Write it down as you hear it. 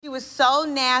She was so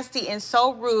nasty and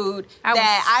so rude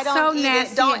I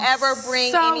don't ever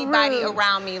bring anybody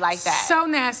around me like that. So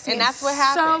nasty. And that's what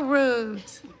happened.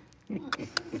 So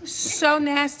rude. So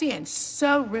nasty and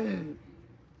so rude.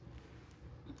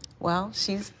 Well,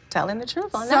 she's telling the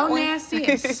truth on that one. So nasty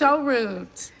and so rude.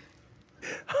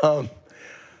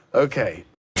 Okay.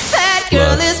 That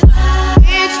girl is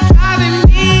it's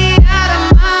driving me out of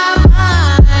my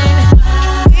mind.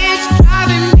 It's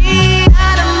driving me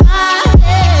out of my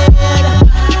head.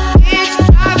 It's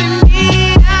driving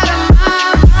me out of my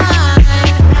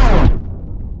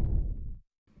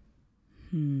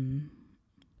mind.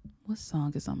 What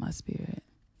song is on my spirit?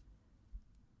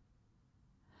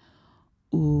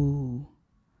 Ooh.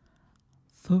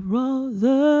 For all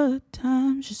the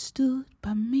times you stood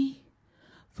by me.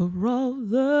 For all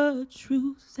the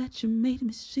truths that you made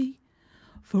me see.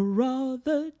 For all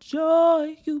the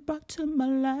joy you brought to my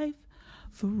life.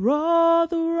 For all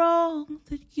the wrong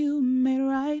that you made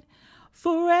right.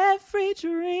 For every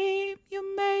dream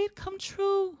you made come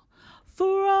true.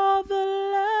 For all the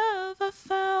love I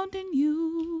found in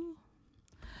you.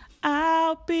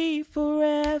 I'll be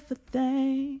forever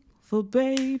thankful,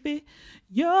 baby.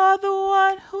 You're the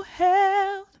one who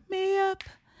held me up.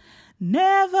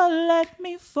 Never let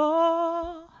me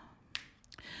fall.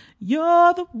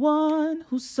 You're the one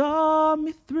who saw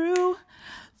me through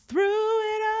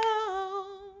it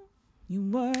all. You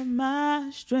were my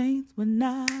strength when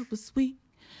I was weak.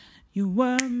 You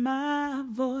were my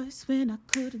voice when I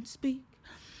couldn't speak.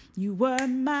 You were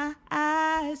my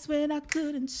eyes when I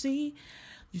couldn't see.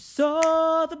 You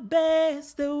saw the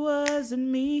best there was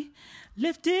in me.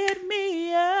 Lifted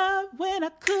me up when I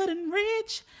couldn't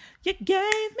reach. You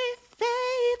gave me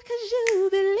faith 'cause you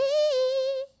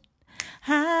believe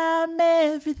I'm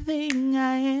everything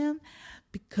I am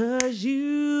because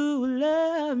you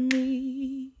love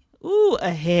me. Ooh,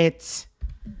 a hit.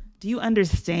 Do you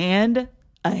understand?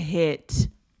 A hit.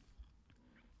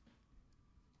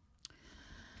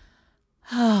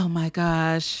 Oh my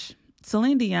gosh.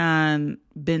 Celine Dion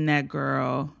been that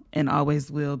girl and always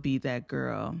will be that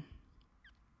girl.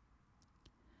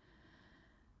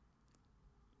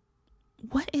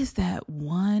 What is that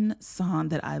one song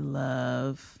that I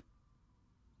love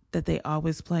that they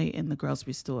always play in the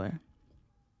grocery store?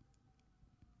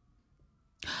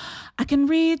 I can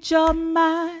read your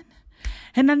mind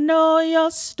and I know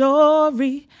your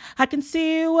story. I can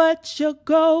see what you're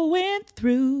going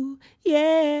through.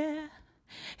 Yeah,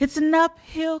 it's an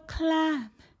uphill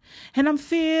climb and I'm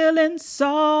feeling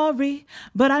sorry,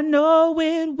 but I know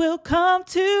it will come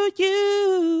to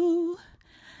you.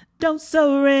 Don't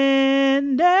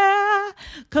surrender,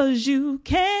 'cause you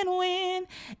can win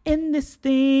in this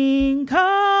thing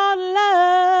called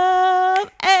love.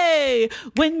 Hey,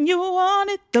 when you want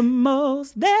it the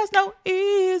most, there's no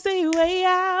easy way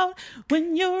out.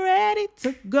 When you're ready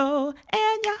to go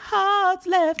and your heart's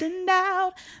left in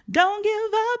doubt, don't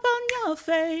give up on your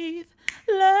faith.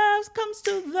 Love comes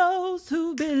to those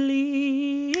who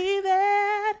believe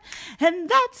it, and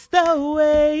that's the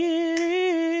way it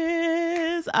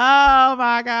is. Oh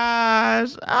my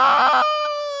gosh.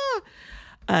 Oh,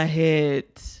 a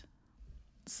hit.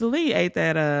 Celine ate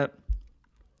that up.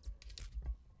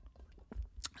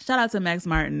 Shout out to Max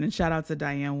Martin and shout out to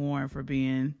Diane Warren for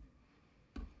being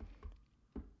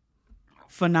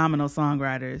phenomenal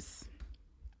songwriters.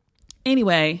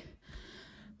 Anyway,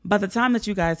 by the time that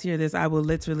you guys hear this, I will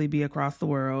literally be across the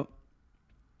world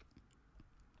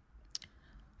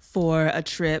for a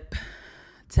trip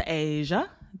to Asia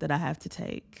that I have to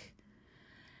take.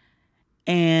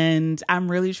 And I'm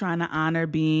really trying to honor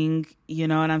being, you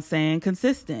know what I'm saying,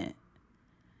 consistent.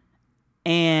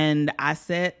 And I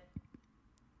set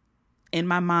in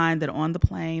my mind that on the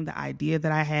plane, the idea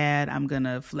that I had, I'm going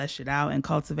to flesh it out and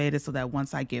cultivate it so that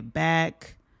once I get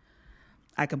back,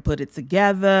 I can put it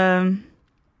together.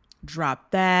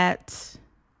 Drop that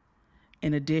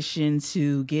in addition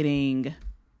to getting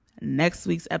next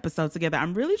week's episode together.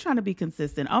 I'm really trying to be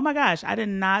consistent. Oh my gosh, I did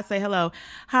not say hello.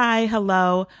 Hi,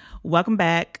 hello. Welcome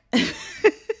back to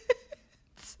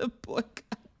Boycott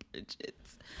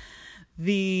Bridget's,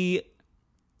 the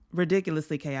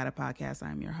ridiculously chaotic podcast.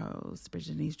 I'm your host,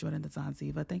 Bridget Denise Jordan, the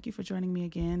Zanziva. Thank you for joining me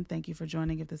again. Thank you for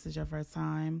joining if this is your first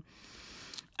time.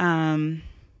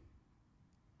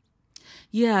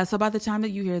 Yeah, so by the time that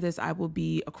you hear this, I will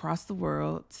be across the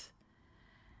world,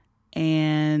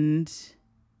 and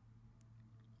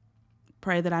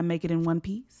pray that I make it in one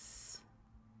piece,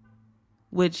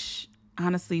 which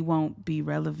honestly won't be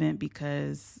relevant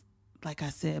because, like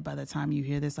I said, by the time you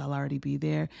hear this, I'll already be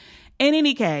there. In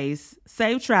any case,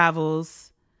 safe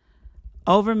travels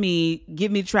over me.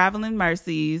 Give me traveling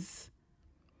mercies.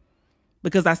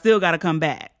 because I still got to come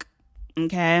back.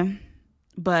 Okay.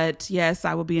 But yes,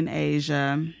 I will be in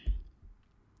Asia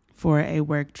for a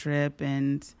work trip,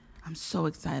 and I'm so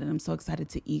excited. I'm so excited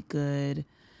to eat good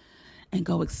and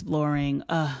go exploring.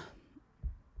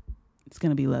 It's going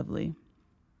to be lovely.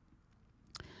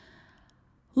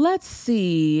 Let's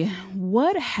see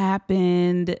what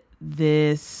happened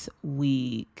this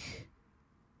week.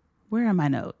 Where are my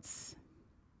notes?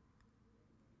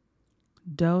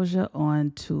 Doja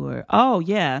on tour. Oh,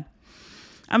 yeah.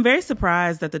 I'm very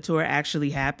surprised that the tour actually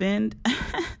happened.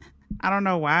 I don't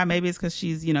know why. Maybe it's because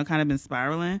she's, kind of been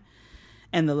spiraling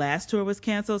and the last tour was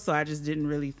canceled. So I just didn't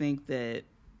really think that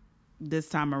this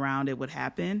time around it would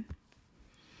happen.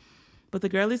 But the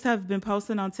girlies have been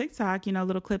posting on TikTok,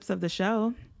 little clips of the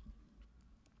show.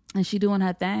 And she doing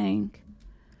her thing.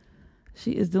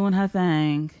 She is doing her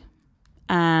thing.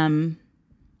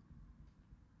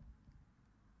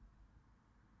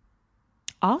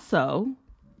 Also,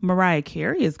 Mariah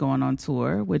Carey is going on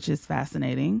tour, which is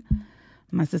fascinating.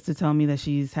 My sister told me that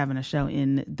she's having a show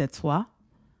in Detroit.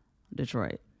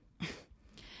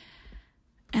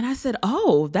 And I said,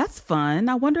 oh, that's fun.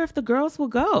 I wonder if the girls will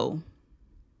go.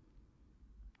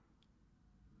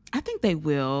 I think they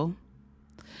will.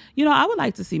 I would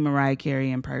like to see Mariah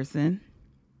Carey in person.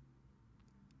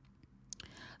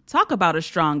 Talk about a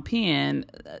strong pen.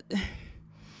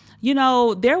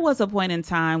 There was a point in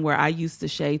time where I used to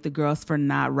shade the girls for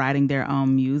not writing their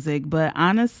own music, but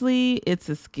honestly, it's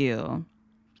a skill.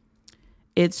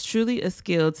 It's truly a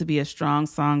skill to be a strong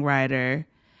songwriter,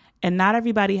 and not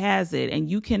everybody has it. And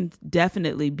you can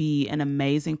definitely be an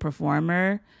amazing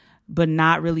performer, but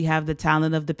not really have the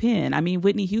talent of the pen. I mean,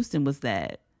 Whitney Houston was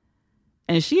that.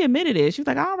 And she admitted it. She was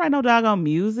like, I don't write no doggone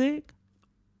music.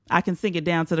 I can sing it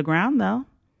down to the ground, though.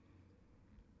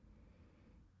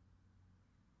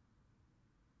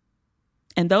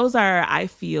 And those are, I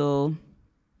feel,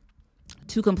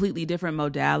 two completely different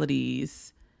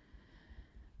modalities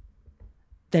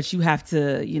that you have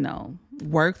to,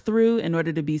 work through in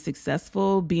order to be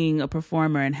successful, being a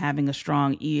performer and having a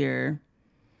strong ear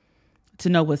to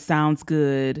know what sounds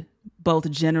good, both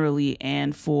generally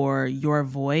and for your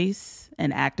voice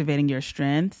and activating your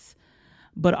strengths,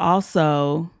 but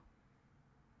also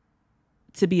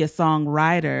to be a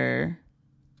songwriter,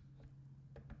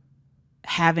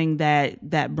 having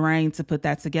that brain to put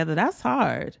that together. That's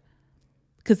hard.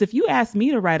 Because if you ask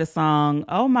me to write a song,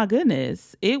 oh my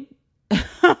goodness, it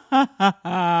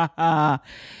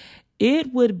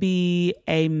would be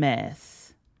a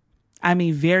mess. I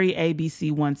mean, very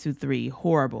ABC 1, 2, 3.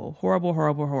 Horrible, horrible,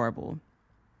 horrible, horrible.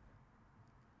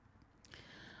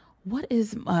 What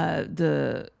is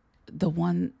the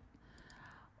one?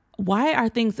 Why are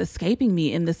things escaping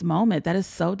me in this moment? That is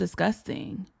so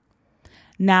disgusting.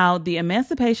 Now, the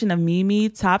Emancipation of Mimi,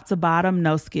 top to bottom,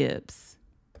 no skips.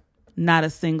 Not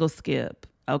a single skip,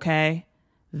 okay?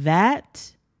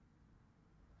 That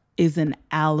is an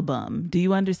album. Do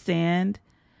you understand?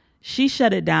 She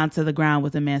shut it down to the ground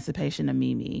with Emancipation of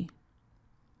Mimi.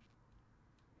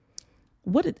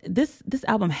 This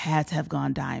album had to have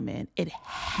gone diamond. It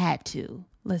had to.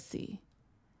 Let's see.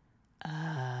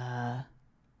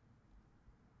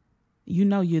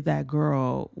 You're that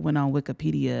girl when on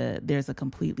Wikipedia there's a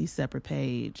completely separate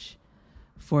page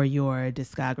for your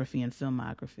discography and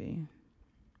filmography.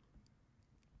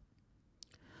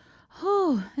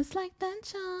 Oh, it's like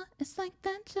that, y'all. It's like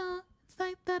that, y'all. It's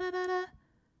like da-da-da-da.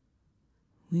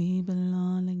 We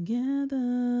belong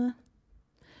together.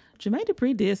 Jermaine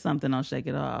Dupri did something on Shake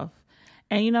It Off.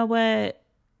 And you know what?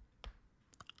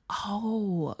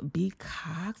 Oh, B.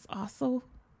 Cox also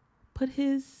put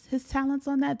his talents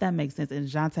on that. That makes sense. And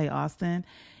Jonte Austin,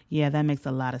 yeah, that makes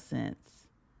a lot of sense.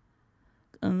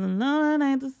 'Cause the love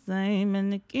ain't the same,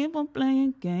 and they keep on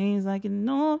playing games like I'm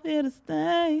here to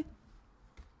stay.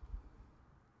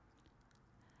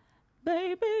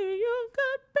 Baby, you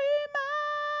could be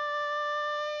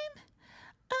mine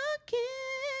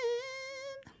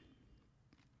again.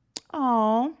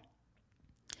 Oh,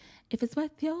 if it's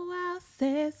worth your while,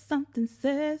 say something,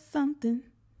 say something.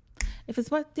 If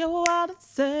it's worth your while, to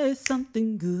say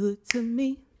something good to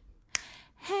me.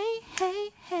 Hey, hey,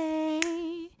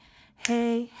 hey,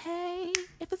 hey, hey.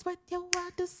 If it's worth your while,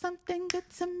 do something good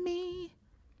to me.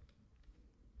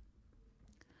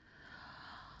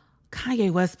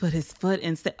 Kanye West put his foot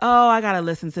in. Oh, I gotta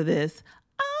listen to this.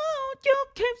 Oh, you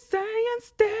keep saying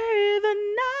stay the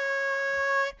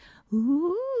night.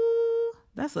 Ooh,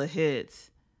 that's a hit.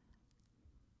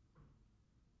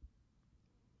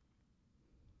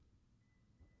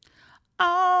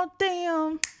 Oh,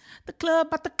 damn. The club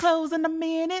about to close in a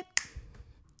minute.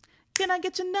 Can I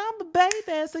get your number,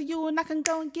 baby, so you and I can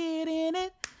go and get in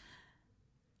it?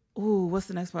 Ooh, what's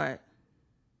the next part?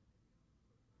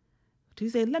 Do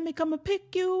you say, let me come and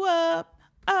pick you up?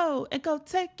 Oh, and go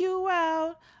take you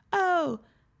out. Oh,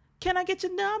 can I get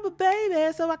your number,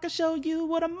 baby, so I can show you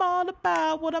what I'm all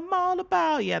about, what I'm all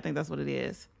about? Yeah, I think that's what it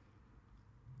is.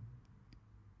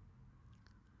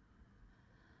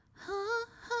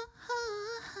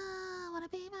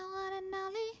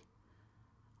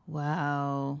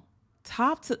 Wow.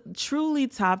 Truly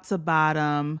top to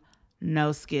bottom,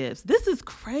 no skips. This is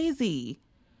crazy.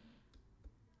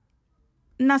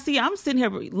 Now, see, I'm sitting here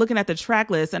looking at the track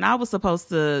list, and I was supposed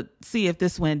to see if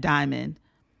this went diamond.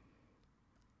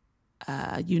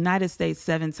 United States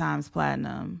 7 times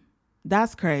platinum.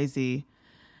 That's crazy.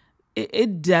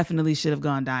 It definitely should have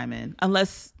gone diamond.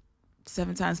 Unless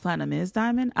 7 times platinum is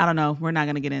diamond. I don't know. We're not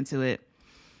going to get into it.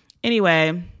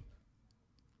 Anyway,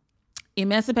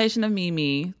 Emancipation of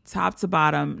Mimi, top to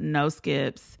bottom, no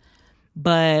skips.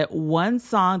 But one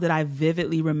song that I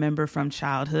vividly remember from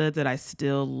childhood that I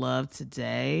still love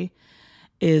today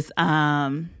is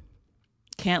Can't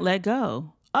Let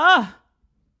Go.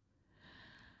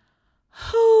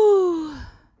 Whew.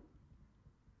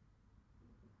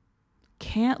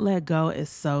 Can't Let Go is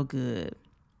so good.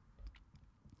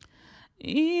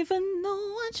 Even though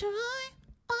I try,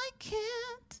 I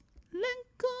can't let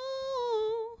go.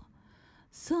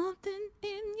 Something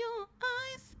in your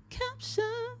eyes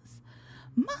captures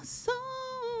my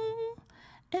soul.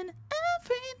 And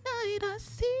every night I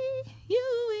see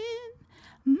you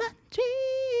in my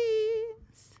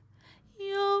dreams.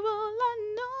 You're all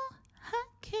I know, I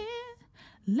can't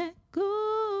let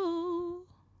go.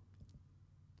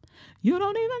 You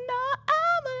don't even know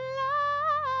I'm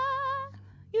alive.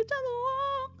 You just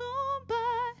walk on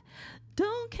by.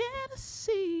 Don't care to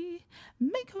see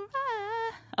me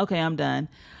cry. Okay, I'm done.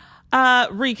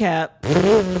 Recap.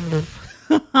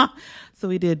 So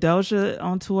we did Doja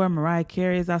on tour. Mariah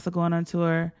Carey is also going on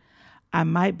tour.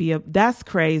 That's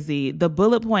crazy. The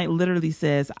bullet point literally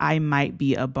says, I might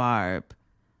be a Barb.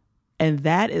 And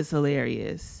that is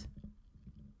hilarious.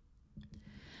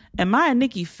 Am I a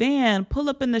Nicki fan? Pull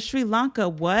up in the Sri Lanka.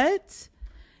 What?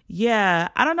 Yeah,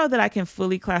 I don't know that I can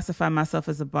fully classify myself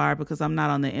as a Barb because I'm not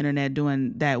on the internet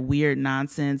doing that weird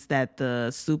nonsense that the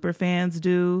super fans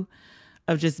do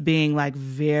of just being like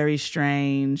very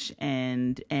strange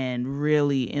and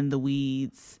really in the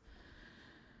weeds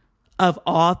of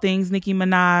all things Nicki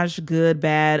Minaj, good,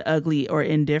 bad, ugly, or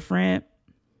indifferent.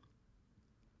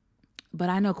 But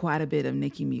I know quite a bit of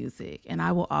Nicki music, and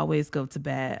I will always go to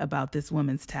bat about this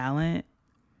woman's talent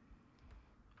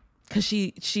because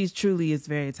she truly is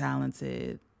very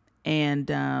talented. And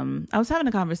I was having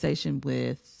a conversation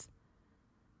with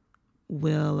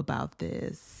Will about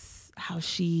this, how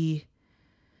she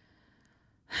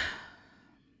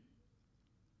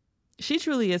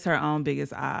truly is her own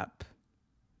biggest op.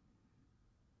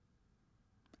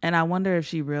 And I wonder if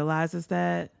she realizes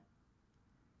that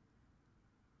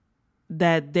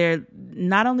there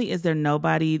not only is there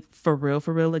nobody for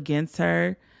real against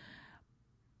her,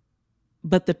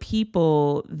 but the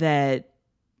people that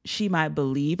she might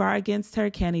believe are against her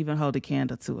can't even hold a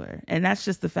candle to her. And that's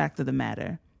just the fact of the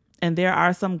matter. And there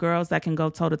are some girls that can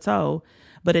go toe to toe,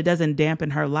 but it doesn't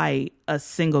dampen her light a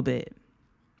single bit.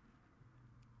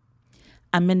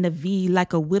 I'm in the V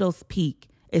like a widow's peak.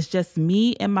 It's just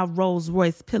me and my Rolls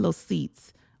Royce pillow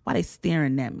seats. Why they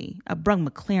staring at me? I brung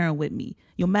McLaren with me.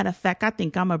 Yo, matter of fact, I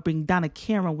think I'm going to bring Donna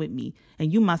Karen with me.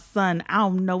 And you, my son, I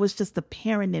don't know. It's just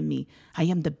apparent in me. I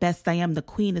am the best. I am the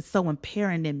queen. It's so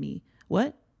apparent in me.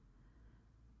 What?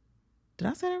 Did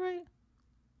I say that right?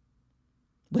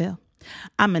 Well,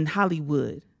 I'm in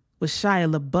Hollywood with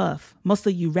Shia LaBeouf. Most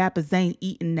of you rappers ain't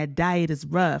eating. That diet is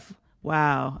rough.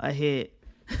 Wow, a hit.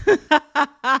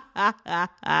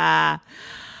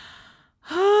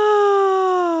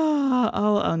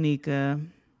 Oh, Onika.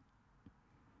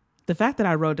 The fact that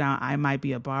I wrote down I might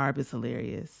be a Barb is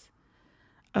hilarious.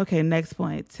 Okay, next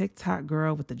point. TikTok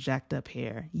girl with the jacked up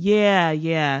hair.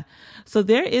 Yeah. So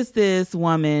there is this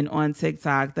woman on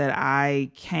TikTok that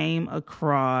I came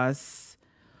across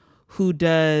who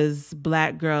does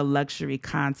Black girl luxury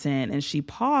content, and she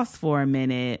paused for a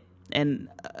minute, and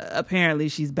apparently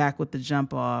she's back with the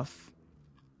jump off.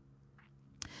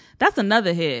 That's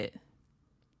another hit.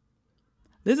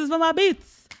 This is for my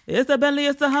beats. It's the Bentley,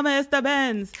 it's the Hummer, it's the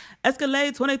Benz.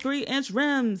 Escalade 23-inch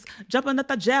rims. Jumping at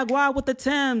the Jaguar with the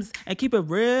Timbs. And keep it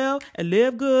real and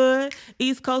live good.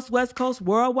 East Coast, West Coast,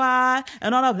 worldwide.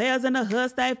 And all the players in the hood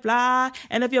stay fly.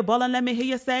 And if you're ballin', let me hear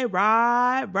you say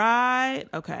right.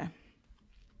 Okay.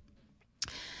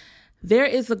 There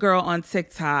is a girl on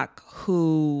TikTok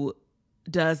who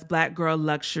does Black girl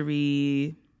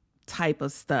luxury type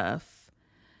of stuff.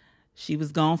 She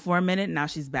was gone for a minute. Now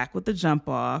she's back with the jump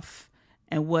off.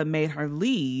 And what made her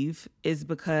leave is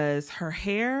because her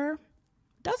hair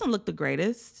doesn't look the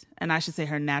greatest. And I should say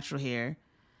her natural hair.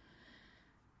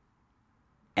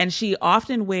 And she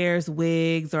often wears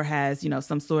wigs or has,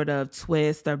 some sort of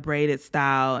twist or braided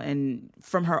style. And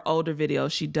from her older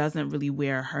videos, she doesn't really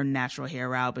wear her natural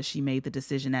hair out, but she made the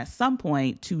decision at some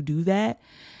point to do that.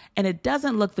 And it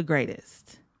doesn't look the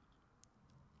greatest.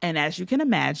 And as you can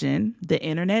imagine, the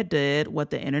internet did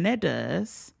what the internet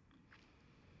does.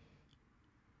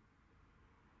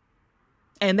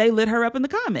 And they lit her up in the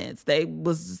comments. They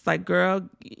was just like, girl,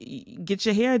 get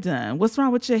your hair done. What's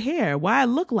wrong with your hair? Why it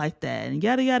look like that? And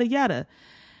yada, yada, yada.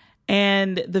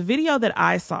 And the video that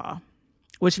I saw,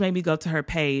 which made me go to her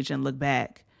page and look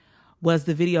back, was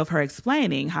the video of her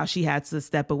explaining how she had to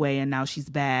step away and now she's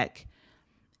back.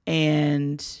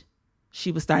 And she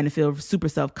was starting to feel super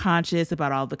self-conscious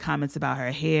about all the comments about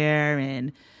her hair.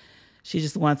 And she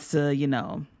just wants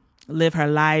to, live her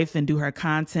life and do her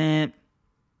content.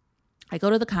 I go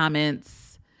to the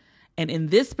comments, and in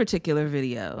this particular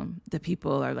video, the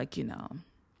people are like,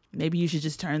 maybe you should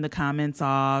just turn the comments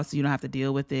off so you don't have to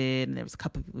deal with it. And there was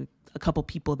a couple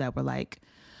people that were like,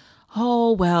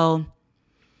 oh, well,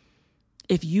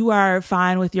 if you are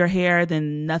fine with your hair,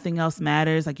 then nothing else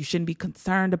matters. Like, you shouldn't be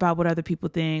concerned about what other people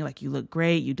think. Like, you look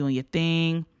great. You're doing your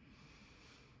thing.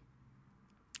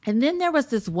 And then there was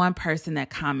this one person that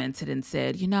commented and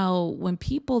said, when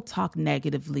people talk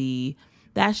negatively,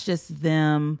 that's just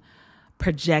them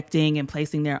projecting and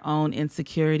placing their own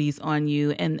insecurities on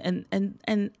you. And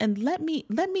let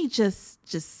me just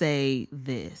say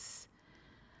this.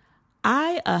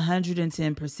 I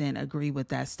 110% agree with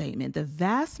that statement. The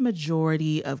vast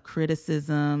majority of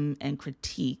criticism and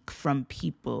critique from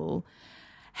people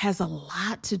has a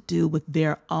lot to do with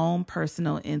their own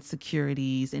personal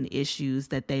insecurities and issues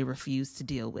that they refuse to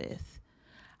deal with.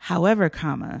 However,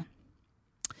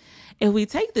 if we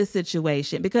take this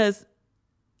situation, because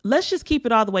let's just keep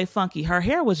it all the way funky. Her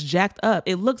hair was jacked up.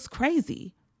 It looks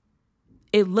crazy.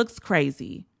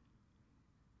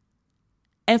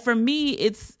 And for me,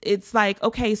 it's like,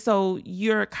 okay, so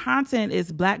your content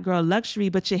is Black girl luxury,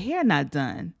 but your hair not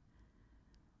done.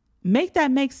 Make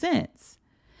that make sense.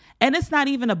 And it's not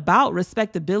even about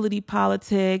respectability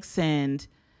politics and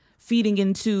feeding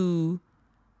into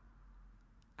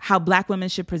how Black women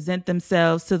should present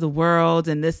themselves to the world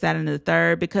and this, that, and the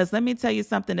third. Because let me tell you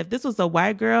something, if this was a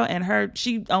white girl and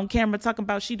she on camera talking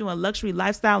about she doing luxury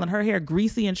lifestyle and her hair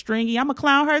greasy and stringy, I'm going to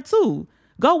clown her too.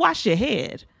 Go wash your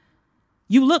head.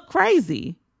 You look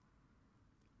crazy.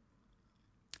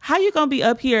 How you going to be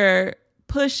up here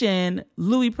pushing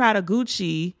Louis Prada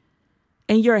Gucci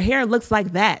and your hair looks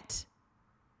like that?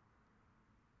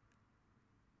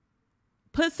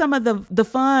 Put some of the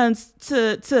funds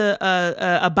to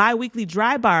a bi-weekly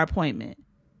dry bar appointment.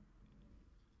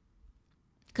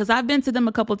 Because I've been to them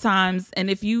a couple times. And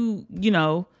if you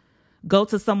go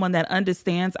to someone that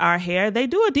understands our hair, they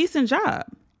do a decent job.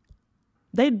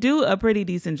 They do a pretty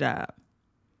decent job.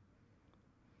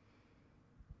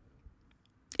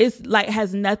 It's like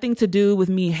has nothing to do with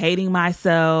me hating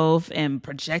myself and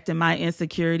projecting my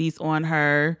insecurities on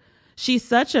her. She's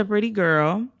such a pretty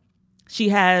girl. She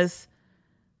has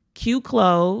cute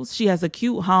clothes. She has a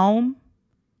cute home.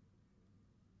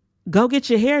 Go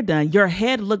get your hair done. Your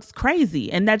head looks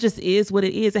crazy. And that just is what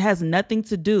it is. It has nothing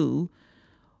to do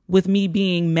with me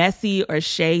being messy or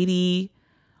shady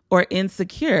or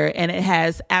insecure. And it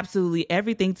has absolutely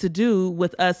everything to do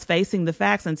with us facing the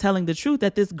facts and telling the truth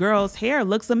that this girl's hair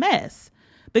looks a mess.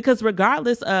 Because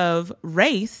regardless of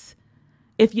race,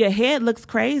 if your head looks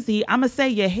crazy, I'm going to say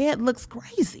your head looks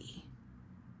crazy.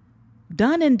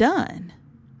 Done and done.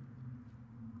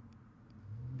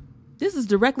 This is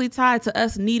directly tied to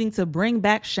us needing to bring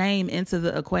back shame into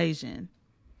the equation.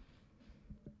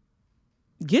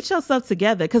 Get yourself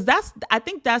together. Because I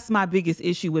think that's my biggest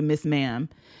issue with Miss Ma'am,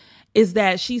 is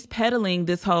that she's peddling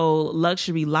this whole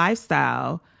luxury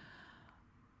lifestyle.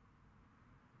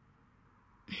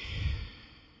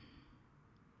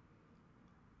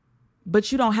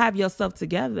 But you don't have yourself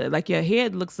together. Like, your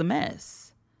head looks a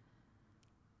mess.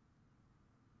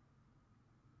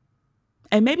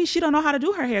 And maybe she don't know how to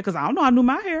do her hair, because I don't know how to do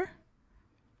my hair.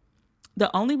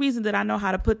 The only reason that I know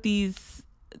how to put these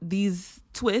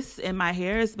twists in my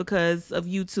hair is because of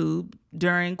YouTube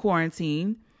during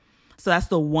quarantine. So that's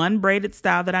the one braided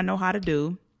style that I know how to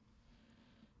do.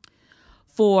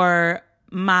 For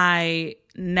my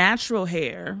natural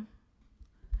hair,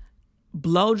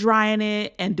 blow drying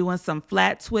it and doing some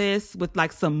flat twists with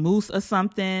like some mousse or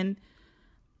something,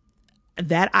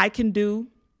 that I can do.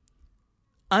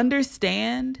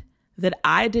 Understand that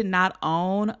I did not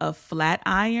own a flat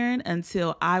iron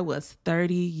until I was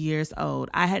 30 years old.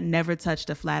 I had never touched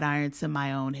a flat iron to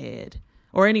my own head,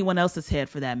 or anyone else's head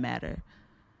for that matter,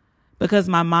 because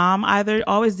my mom either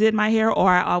always did my hair or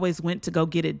I always went to go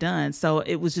get it done. So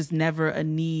it was just never a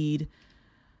need.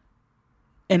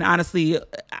 And honestly,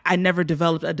 I never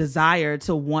developed a desire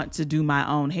to want to do my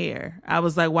own hair. I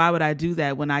was like, why would I do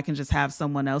that when I can just have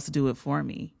someone else do it for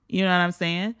me? You know what I'm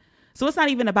saying? So it's not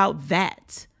even about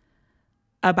that,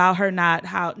 about her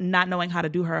not knowing how to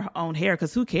do her own hair,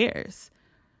 because who cares?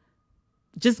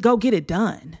 Just go get it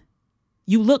done.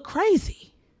 You look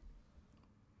crazy.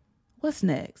 What's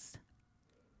next?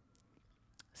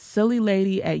 Silly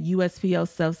lady at USPS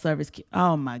self-service.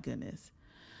 Oh my goodness.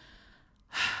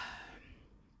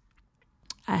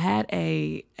 I had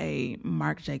a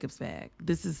Marc Jacobs bag.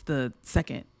 This is the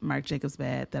second Marc Jacobs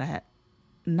bag that I had.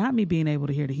 Not me being able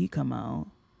to hear the heat come on.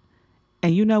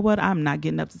 And you know what? I'm not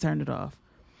getting up to turn it off.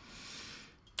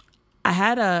 I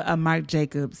had a Marc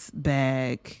Jacobs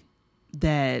bag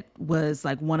that was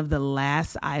like one of the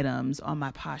last items on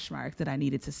my Poshmark that I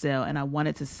needed to sell. And I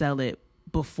wanted to sell it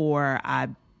before I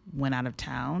went out of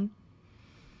town.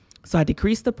 So I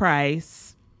decreased the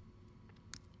price.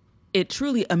 It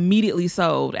truly immediately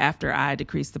sold after I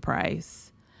decreased the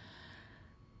price.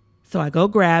 So I go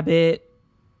grab it.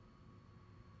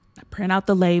 I print out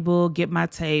the label, get my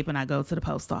tape, and I go to the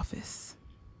post office.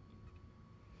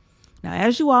 Now,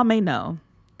 as you all may know,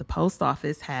 the post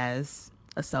office has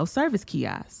a self-service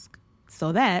kiosk,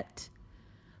 so that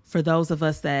for those of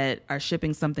us that are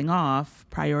shipping something off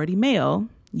priority mail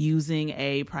using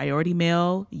a priority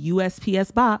mail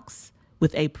USPS box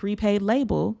with a prepaid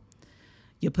label,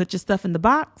 you put your stuff in the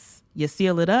box, you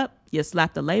seal it up, you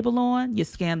slap the label on, you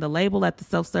scan the label at the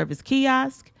self-service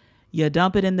kiosk, you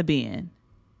dump it in the bin.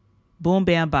 Boom,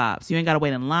 bam, bob. So you ain't got to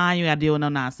wait in line. You ain't got to deal with no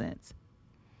nonsense.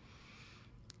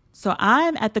 So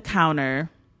I'm at the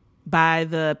counter by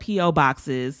the P.O.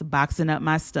 boxes, boxing up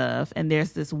my stuff. And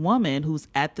there's this woman who's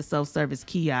at the self-service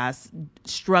kiosk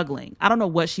struggling. I don't know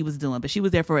what she was doing, but she was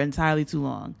there for entirely too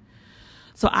long.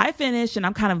 So I finished and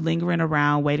I'm kind of lingering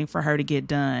around waiting for her to get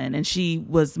done. And she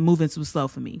was moving too slow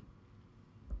for me.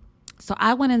 So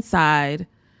I went inside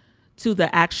to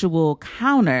the actual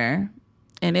counter,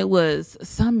 and it was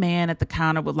some man at the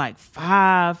counter with like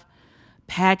 5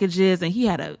 packages, and he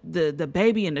had the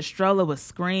baby in the stroller was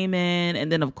screaming.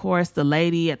 And then of course the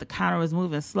lady at the counter was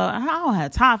moving slow. I don't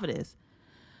have time for this.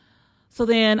 So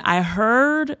then I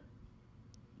heard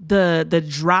the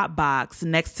drop box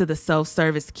next to the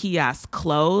self-service kiosk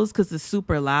close because it's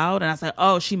super loud. And I said,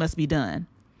 oh, she must be done.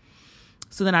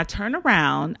 So then I turn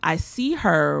around, I see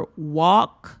her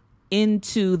walk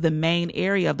into the main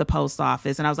area of the post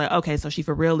office. And I was like, okay, so she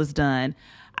for real is done.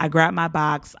 I grab my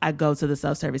box, I go to the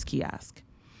self-service kiosk.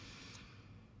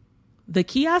 The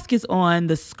kiosk is on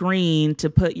the screen to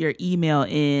put your email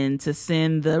in to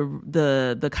send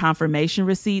the confirmation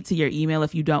receipt to your email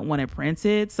if you don't want it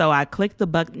printed. So I clicked the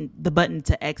button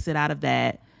to exit out of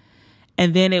that.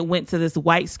 And then it went to this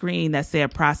white screen that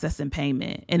said process and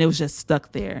payment. And it was just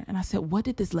stuck there. And I said, what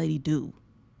did this lady do?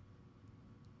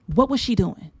 What was she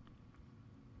doing?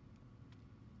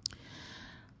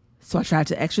 So I tried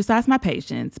to exercise my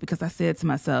patience because I said to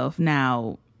myself,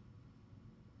 now,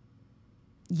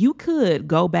 you could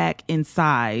go back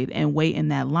inside and wait in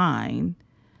that line,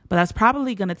 but that's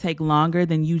probably going to take longer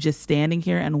than you just standing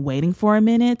here and waiting for a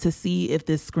minute to see if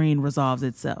this screen resolves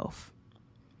itself.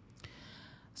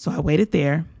 So I waited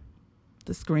there.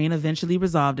 The screen eventually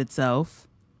resolved itself.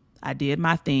 I did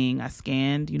my thing. I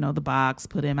scanned, the box,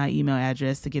 put in my email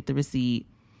address to get the receipt.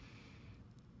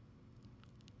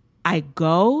 I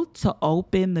go to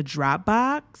open the drop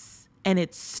box and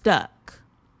it's stuck.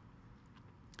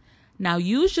 Now,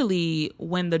 usually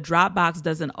when the drop box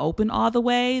doesn't open all the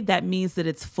way, that means that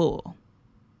it's full.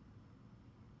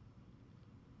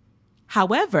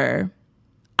 However,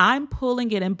 I'm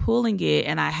pulling it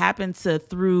and I happen to,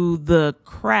 through the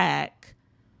crack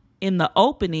in the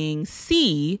opening,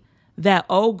 see that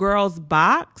old girl's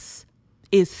box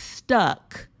is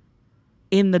stuck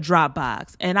in the drop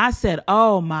box. And I said,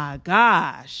 oh my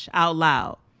gosh, out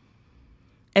loud.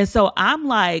 And so I'm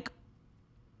like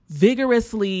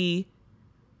vigorously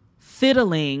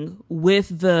fiddling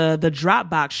with the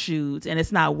Dropbox chute and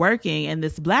it's not working. And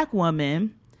this black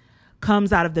woman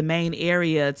comes out of the main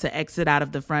area to exit out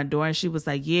of the front door. And she was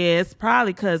like, yeah, it's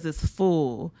probably because it's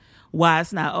full why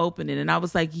it's not opening. And I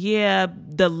was like, yeah,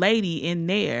 the lady in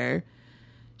there,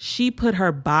 she put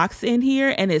her box in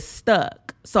here and it's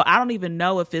stuck. So I don't even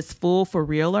know if it's full for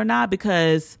real or not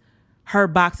because her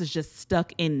box is just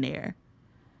stuck in there.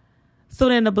 So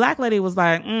then the black lady was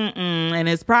like, and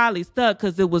it's probably stuck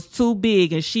because it was too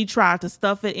big, and she tried to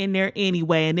stuff it in there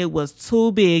anyway, and it was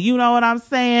too big. You know what I'm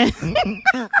saying?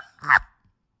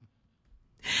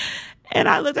 And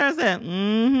I looked at her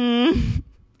and said,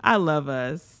 I love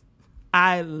us.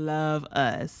 I love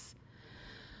us.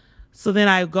 So then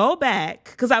I go back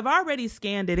because I've already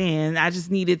scanned it in. I just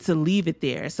needed to leave it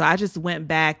there. So I just went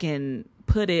back and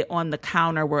put it on the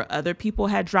counter where other people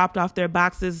had dropped off their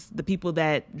boxes, the people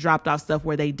that dropped off stuff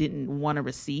where they didn't want a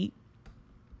receipt.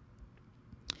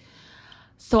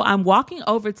 So I'm walking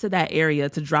over to that area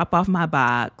to drop off my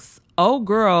box. Old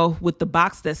girl with the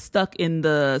box that's stuck in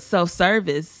the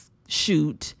self-service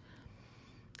chute,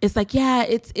 it's like, yeah,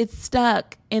 it's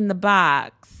stuck in the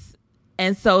box.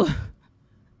 And so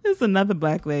there's another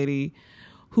black lady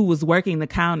who was working the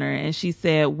counter, and she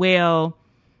said, well,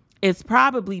 it's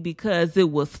probably because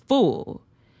it was full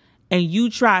and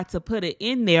you tried to put it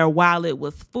in there while it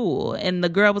was full. And the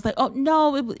girl was like, oh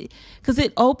no, because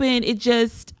it opened. It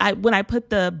just, when I put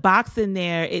the box in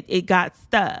there, it got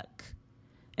stuck.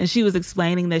 And she was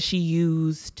explaining that she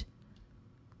used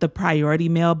the priority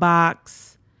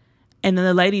mailbox. And then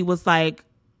the lady was like,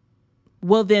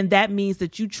 well, then that means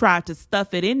that you tried to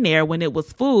stuff it in there when it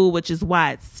was full, which is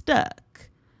why it's stuck.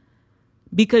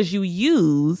 Because you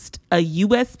used a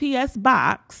USPS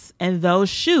box, and those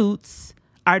chutes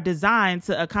are designed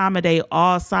to accommodate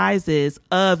all sizes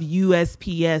of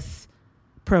USPS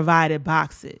provided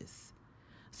boxes.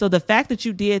 So the fact that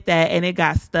you did that and it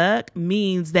got stuck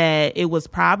means that it was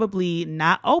probably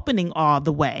not opening all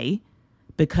the way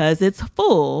because it's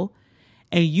full,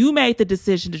 and you made the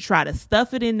decision to try to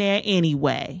stuff it in there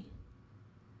anyway.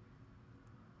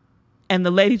 And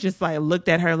the lady just like looked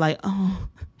at her like, oh,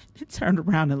 it turned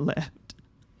around and left.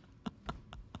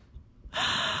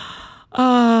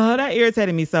 Oh, that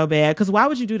irritated me so bad. Because why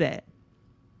would you do that?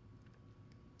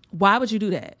 Why would you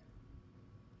do that?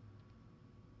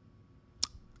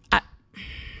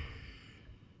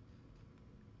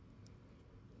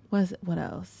 What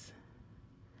else?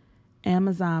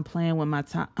 Amazon playing with my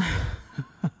time.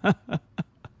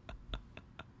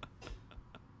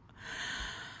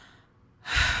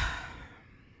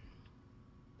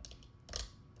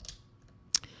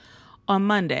 On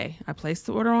Monday, I placed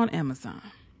the order on Amazon.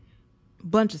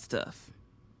 Bunch of stuff.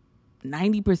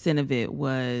 90% of it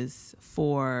was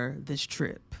for this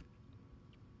trip.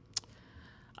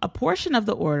 A portion of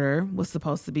the order was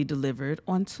supposed to be delivered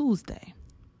on Tuesday.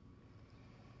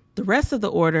 The rest of the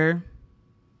order,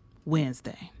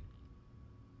 Wednesday.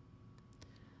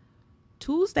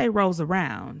 Tuesday rolls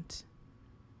around.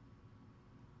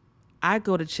 I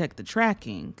go to check the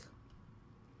tracking.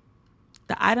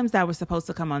 The items that were supposed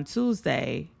to come on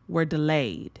Tuesday were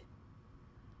delayed.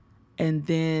 And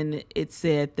then it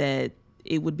said that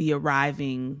it would be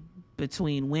arriving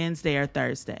between Wednesday or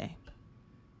Thursday.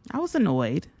 I was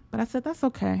annoyed, but I said, that's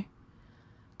okay.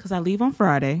 Because I leave on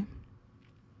Friday.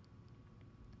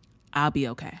 I'll be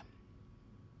okay.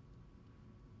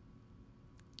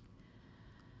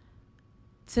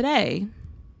 Today,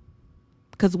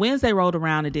 because Wednesday rolled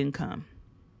around, it didn't come.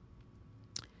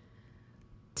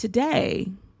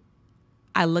 Today,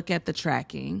 I look at the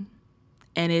tracking,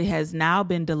 and it has now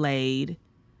been delayed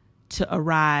to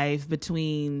arrive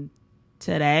between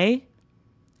today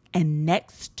and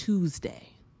next Tuesday,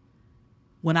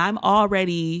 when I'm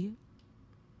already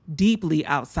deeply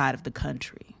outside of the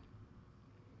country.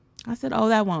 I said, oh,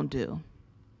 that won't do.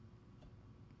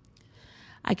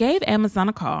 I gave Amazon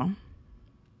a call.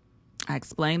 I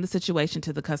explained the situation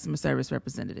to the customer service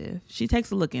representative. She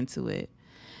takes a look into it.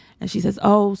 And she says,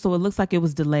 oh, so it looks like it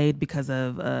was delayed because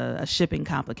of a shipping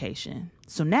complication.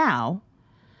 So now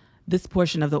this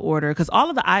portion of the order, because all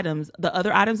of the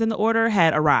other items in the order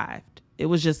had arrived. It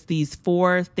was just these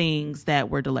 4 things that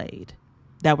were delayed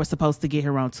that were supposed to get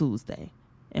here on Tuesday.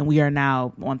 And we are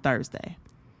now on Thursday.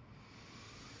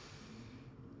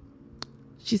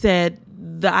 She said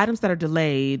the items that are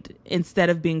delayed, instead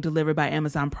of being delivered by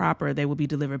Amazon proper, they will be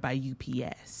delivered by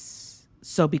UPS.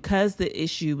 So because the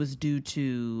issue was due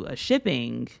to a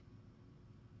shipping,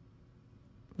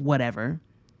 whatever,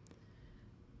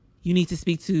 you need to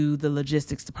speak to the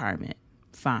logistics department.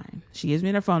 Fine. She gives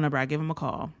me their phone number. I give him a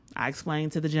call. I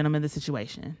explain to the gentleman the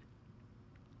situation.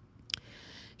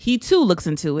 He too looks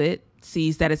into it,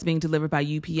 sees that it's being delivered by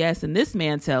UPS. And this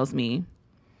man tells me,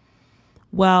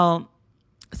 well,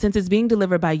 since it's being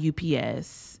delivered by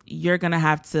UPS, you're going to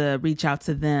have to reach out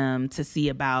to them to see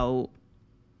about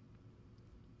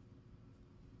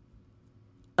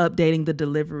updating the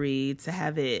delivery to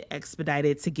have it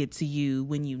expedited to get to you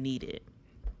when you need it.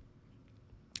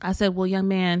 I said, well, young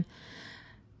man,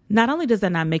 Not only does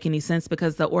that not make any sense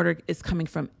because the order is coming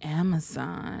from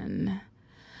Amazon,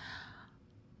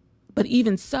 but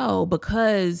even so,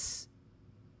 because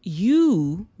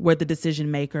you were the decision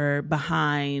maker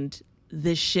behind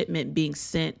this shipment being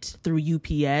sent through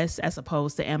UPS as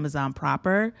opposed to Amazon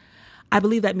proper, I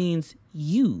believe that means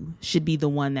you should be the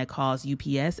one that calls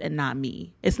UPS and not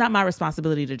me. It's not my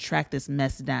responsibility to track this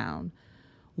mess down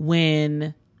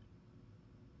when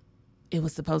it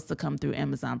was supposed to come through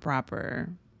Amazon proper.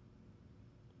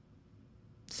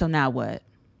 So now what?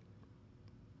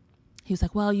 He was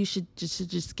like, well, you should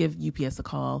just give UPS a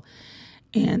call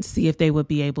and see if they would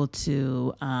be able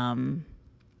to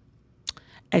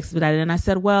expedite it. And I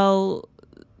said, well,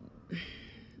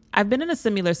 I've been in a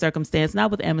similar circumstance,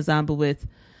 not with Amazon, but with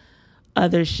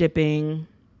other shipping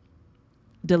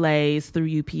delays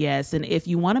through UPS. And if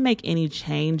you want to make any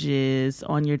changes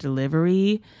on your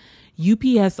delivery,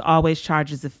 UPS always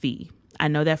charges a fee. I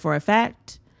know that for a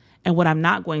fact. And what I'm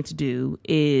not going to do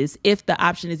is, if the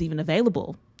option is even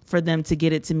available for them to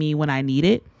get it to me when I need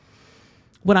it,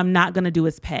 what I'm not going to do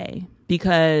is pay,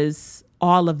 because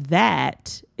all of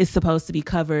that is supposed to be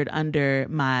covered under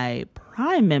my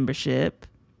Prime membership,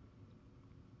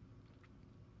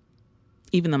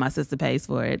 even though my sister pays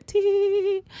for it.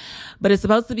 But it's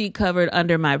supposed to be covered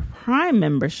under my Prime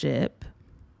membership,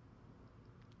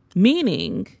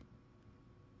 meaning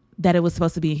that it was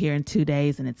supposed to be here in 2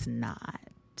 days and it's not.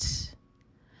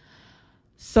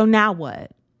 So now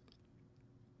what?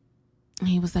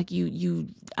 He was like,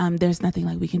 there's nothing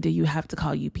like we can do. You have to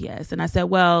call UPS. And I said,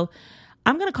 well,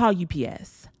 I'm going to call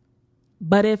UPS.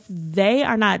 But if they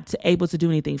are not able to do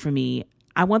anything for me,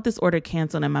 I want this order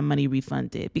canceled and my money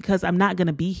refunded, because I'm not going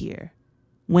to be here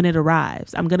when it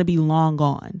arrives. I'm going to be long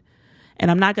gone. And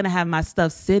I'm not going to have my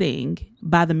stuff sitting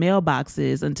by the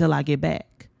mailboxes until I get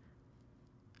back.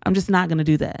 I'm just not going to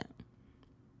do that.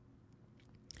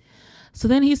 So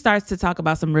then he starts to talk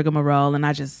about some rigmarole, and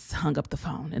I just hung up the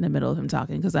phone in the middle of him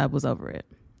talking because I was over it.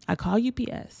 I call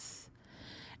UPS,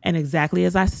 and exactly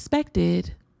as I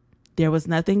suspected, there was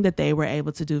nothing that they were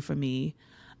able to do for me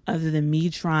other than me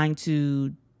trying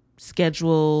to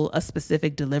schedule a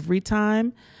specific delivery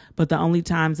time. But the only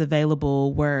times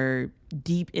available were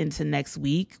deep into next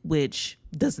week, which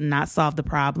does not solve the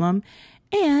problem.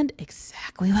 And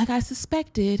exactly like I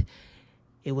suspected,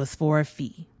 it was for a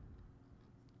fee.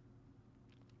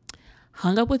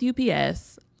 Hung up with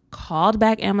UPS, called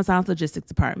back Amazon's logistics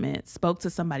department, spoke to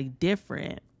somebody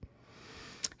different.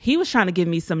 He was trying to give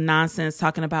me some nonsense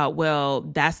talking about, well,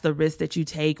 that's the risk that you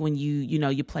take when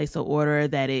you place an order,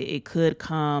 that it could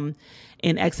come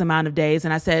in X amount of days.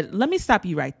 And I said, let me stop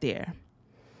you right there.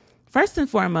 First and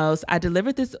foremost, I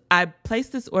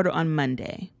placed this order on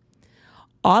Monday.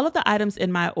 All of the items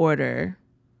in my order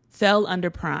fell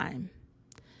under Prime.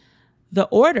 The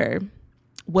order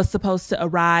was supposed to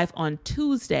arrive on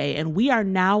Tuesday, and we are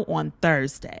now on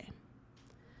Thursday.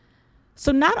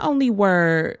 So not only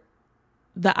were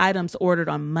the items ordered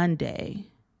on Monday,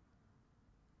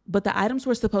 but the items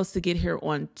were supposed to get here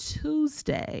on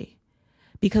Tuesday,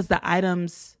 because the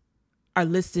items are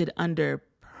listed under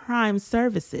Prime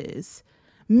services,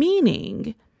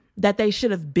 meaning that they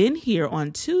should have been here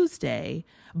on Tuesday,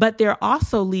 but there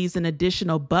also leaves an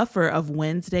additional buffer of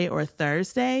Wednesday or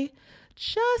Thursday,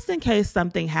 just in case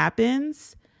something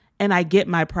happens and I get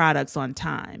my products on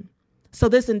time. So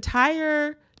this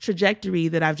entire trajectory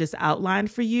that I've just outlined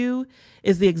for you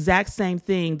is the exact same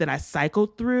thing that I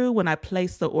cycled through when I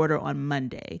placed the order on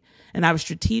Monday. And I was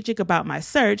strategic about my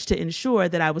search to ensure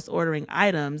that I was ordering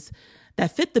items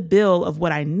that fit the bill of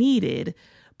what I needed,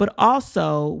 but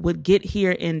also would get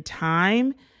here in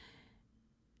time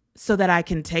so that I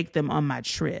can take them on my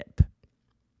trip.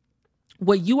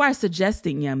 What you are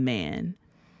suggesting, young man,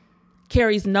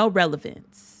 carries no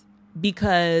relevance,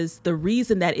 because the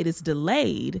reason that it is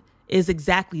delayed is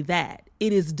exactly that.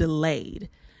 It is delayed,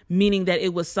 meaning that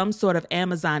it was some sort of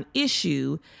Amazon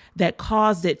issue that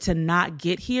caused it to not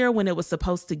get here when it was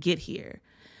supposed to get here.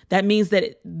 That means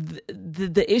that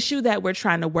the issue that we're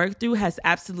trying to work through has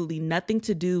absolutely nothing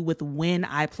to do with when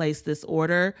I placed this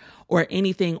order or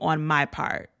anything on my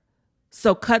part.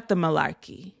 So cut the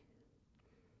malarkey.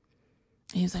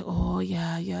 He was like, oh,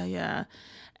 yeah.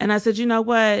 And I said, you know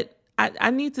what?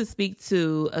 I need to speak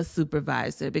to a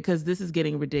supervisor because this is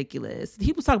getting ridiculous.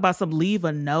 He was talking about leave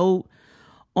a note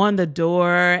on the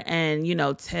door and,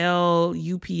 tell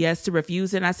UPS to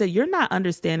refuse it. And I said, you're not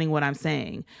understanding what I'm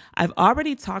saying. I've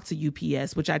already talked to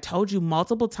UPS, which I told you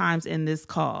multiple times in this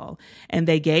call, and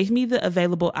they gave me the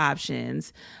available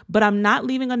options, but I'm not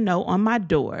leaving a note on my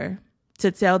door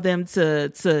to tell them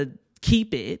to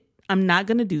keep it. I'm not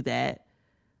going to do that.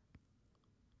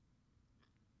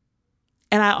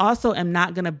 And I also am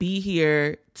not going to be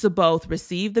here to both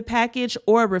receive the package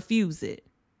or refuse it.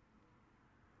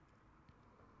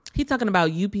 He talking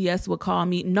about UPS will call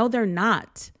me. No, they're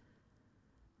not.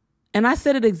 And I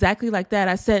said it exactly like that.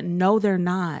 I said, no, they're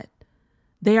not.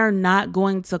 They are not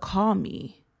going to call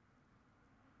me.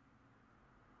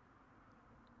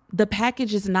 The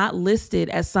package is not listed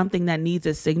as something that needs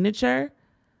a signature.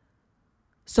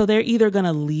 So they're either going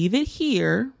to leave it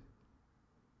here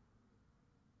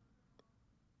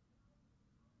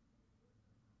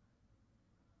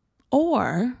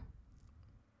or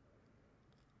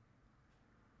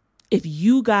if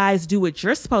you guys do what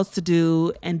you're supposed to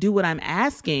do and do what I'm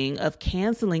asking of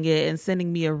canceling it and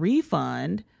sending me a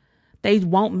refund, they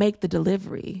won't make the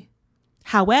delivery.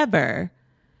 However,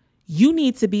 you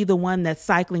need to be the one that's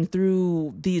cycling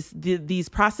through these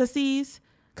processes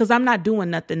because I'm not doing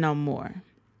nothing no more.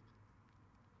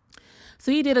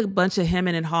 So he did a bunch of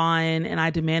hemming and hawing, and I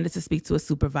demanded to speak to a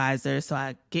supervisor. So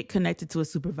I get connected to a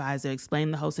supervisor,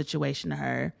 explain the whole situation to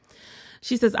her.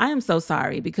 She says, I am so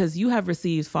sorry because you have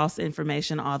received false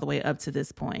information all the way up to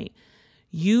this point.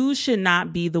 You should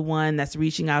not be the one that's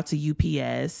reaching out to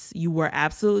UPS. You were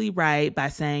absolutely right by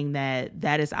saying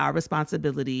that is our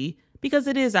responsibility because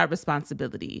it is our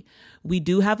responsibility. We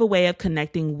do have a way of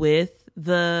connecting with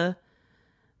the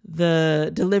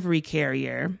delivery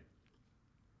carrier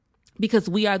because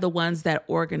we are the ones that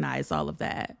organize all of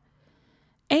that.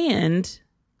 And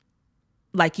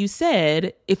like you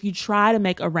said, if you try to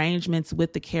make arrangements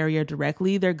with the carrier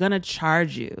directly, they're going to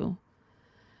charge you.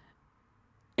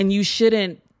 And you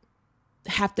shouldn't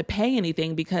have to pay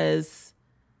anything because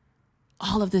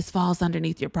all of this falls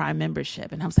underneath your Prime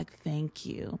membership. And I was like, thank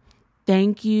you.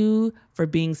 Thank you for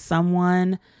being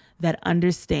someone that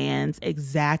understands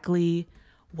exactly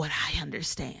what I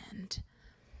understand.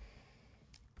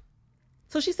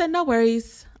 So she said, no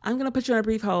worries. I'm going to put you on a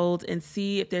brief hold and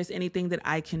see if there's anything that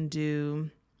I can do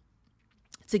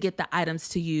to get the items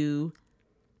to you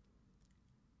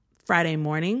Friday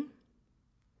morning.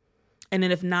 And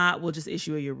then if not, we'll just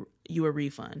issue you a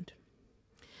refund.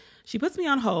 She puts me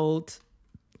on hold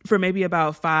for maybe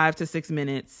about 5 to 6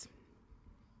 minutes.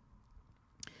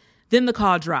 Then the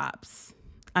call drops.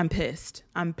 I'm pissed.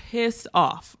 I'm pissed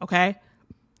off, okay?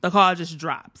 The call just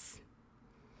drops.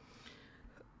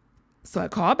 So I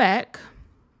call back.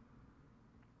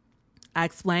 I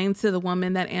explained to the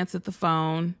woman that answered the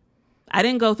phone. I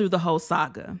didn't go through the whole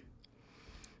saga,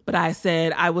 but I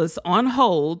said I was on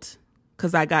hold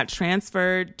because I got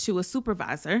transferred to a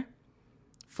supervisor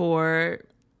for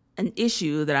an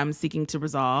issue that I'm seeking to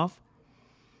resolve.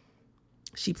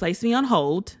 She placed me on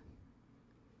hold,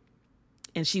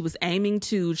 and she was aiming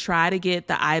to try to get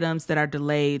the items that are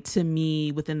delayed to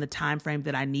me within the time frame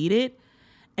that I needed.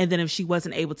 And then if she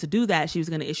wasn't able to do that, she was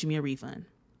going to issue me a refund.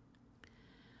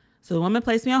 So the woman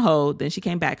placed me on hold. Then she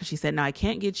came back and she said, no, I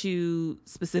can't get you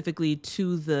specifically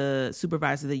to the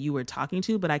supervisor that you were talking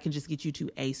to, but I can just get you to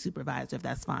a supervisor if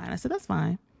that's fine. I said, that's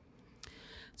fine.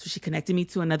 So she connected me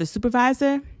to another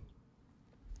supervisor.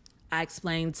 I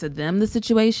explained to them the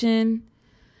situation,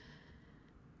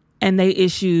 and they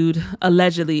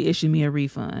allegedly issued me a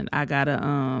refund.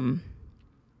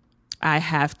 I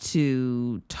have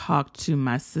to talk to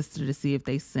my sister to see if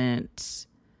they sent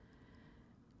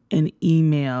an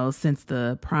email, since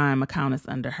the Prime account is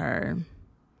under her.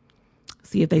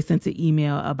 See if they sent an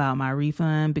email about my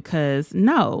refund, because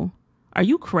no, are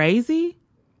you crazy?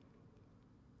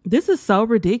 This is so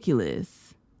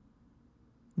ridiculous.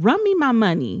 Run me my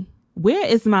money. Where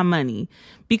is my money?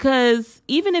 Because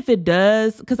even if it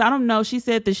does, because I don't know, she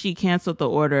said that she canceled the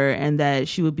order and that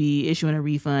she would be issuing a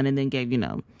refund and then gave,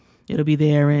 it'll be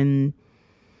there in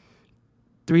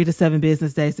 3 to 7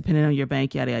 business days, depending on your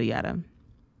bank, yada, yada, yada.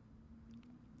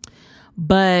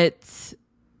 But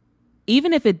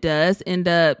even if it does end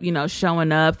up,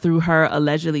 showing up through her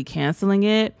allegedly canceling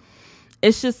it,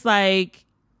 it's just like,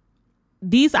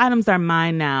 these items are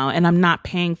mine now and I'm not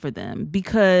paying for them,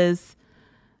 because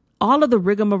all of the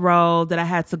rigmarole that I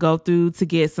had to go through to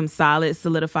get some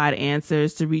solidified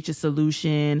answers to reach a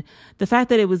solution, the fact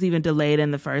that it was even delayed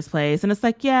in the first place. And it's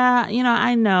like, yeah,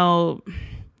 I know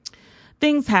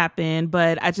things happen,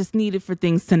 but I just needed for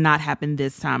things to not happen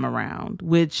this time around,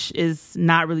 which is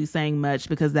not really saying much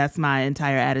because that's my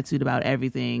entire attitude about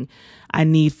everything. I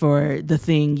need for the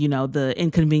thing, the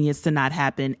inconvenience to not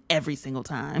happen every single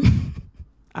time.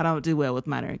 I don't do well with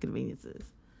minor inconveniences.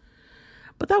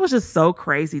 But that was just so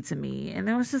crazy to me. And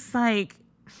it was just like,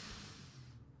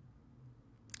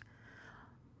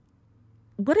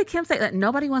 what did Kim say? That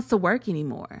nobody wants to work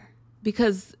anymore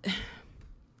because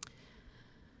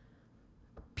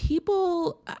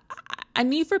I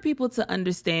need for people to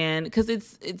understand, because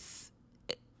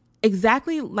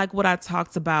exactly like what I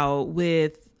talked about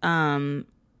with the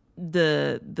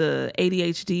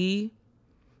ADHD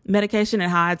medication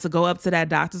and how I had to go up to that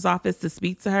doctor's office to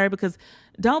speak to her, because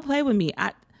don't play with me.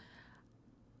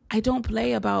 I don't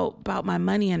play about my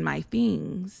money and my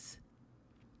things.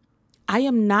 I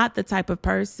am not the type of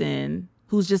person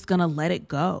who's just going to let it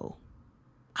go.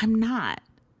 I'm not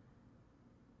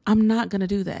going to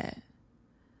do that.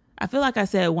 I feel like I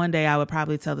said one day I would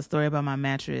probably tell the story about my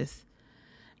mattress.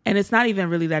 And it's not even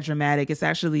really that dramatic. It's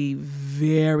actually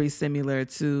very similar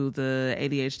to the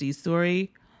ADHD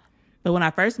story. But when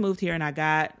I first moved here,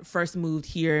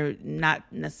 and not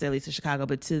necessarily to Chicago,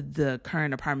 but to the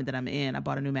current apartment that I'm in, I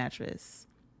bought a new mattress.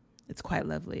 It's quite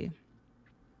lovely.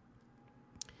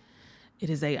 It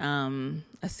is a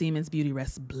Siemens Beauty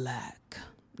Rest Black.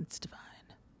 It's divine.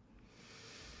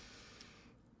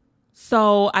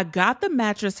 So I got the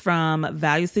mattress from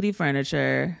Value City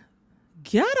Furniture.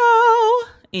 Ghetto.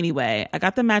 Anyway, I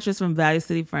got the mattress from Value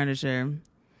City Furniture.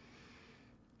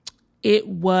 It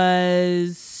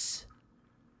was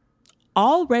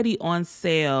already on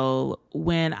sale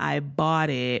when I bought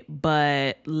it,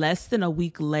 but less than a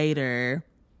week later,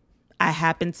 I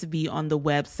happened to be on the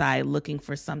website looking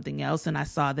for something else, and I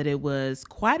saw that it was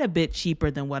quite a bit cheaper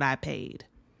than what I paid.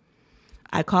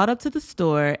 I called up to the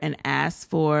store and asked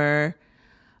for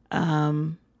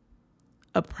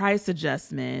a price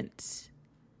adjustment,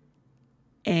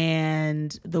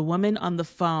 and the woman on the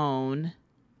phone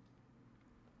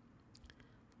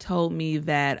told me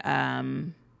that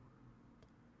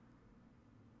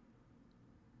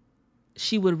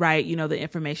she would write, the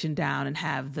information down and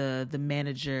have the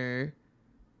manager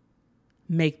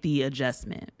make the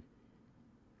adjustment.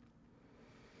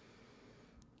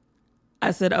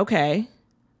 I said, okay,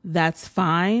 that's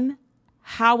fine.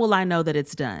 How will I know that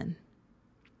it's done?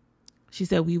 She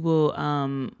said,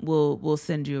 we'll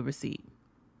send you a receipt.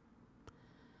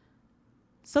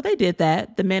 So they did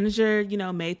that. The manager,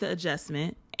 made the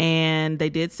adjustment, and they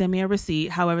did send me a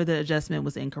receipt. However, the adjustment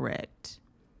was incorrect.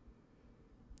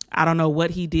 I don't know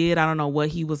what he did. I don't know what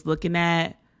he was looking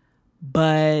at,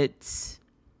 but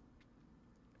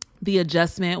the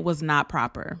adjustment was not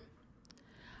proper.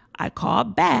 I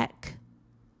called back.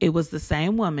 It was the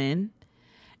same woman,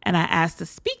 and I asked to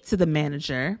speak to the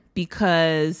manager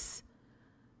because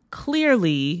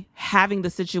clearly having the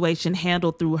situation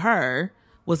handled through her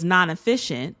was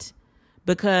non-efficient,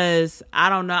 because I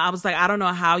don't know. I was like, I don't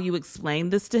know how you explain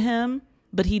this to him,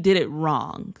 but he did it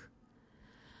wrong.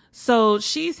 So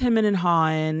she's hemming and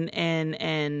hawing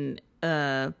and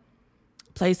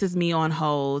places me on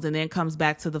hold, and then comes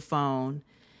back to the phone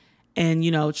and,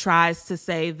 tries to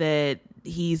say that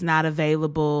he's not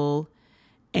available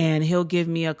and he'll give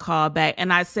me a call back.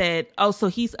 And I said, oh, so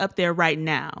he's up there right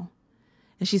now?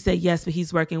 And she said, yes, but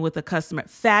he's working with a customer.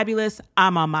 Fabulous.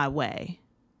 I'm on my way.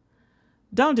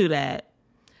 Don't do that.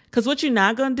 Because what you're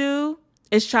not going to do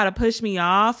is try to push me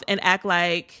off and act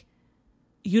like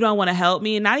you don't want to help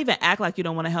me, and not even act like you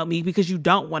don't want to help me, because you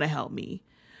don't want to help me.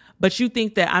 But you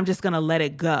think that I'm just going to let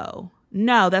it go.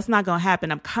 No, that's not going to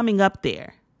happen. I'm coming up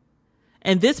there.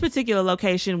 And this particular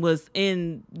location was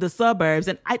in the suburbs,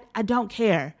 and I don't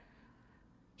care.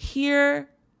 Here,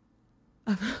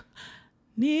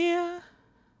 near,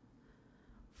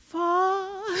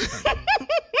 far,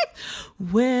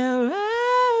 wherever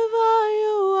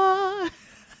you are.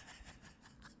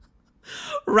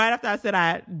 Right after I said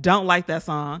I don't like that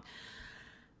song.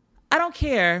 I don't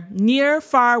care. Near,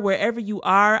 far, wherever you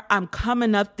are, I'm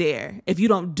coming up there if you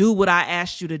don't do what I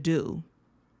asked you to do.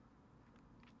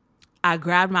 I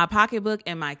grabbed my pocketbook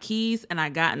and my keys, and I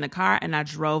got in the car and I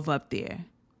drove up there.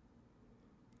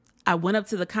 I went up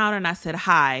to the counter and I said,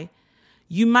 hi,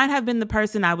 you might have been the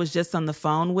person I was just on the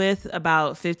phone with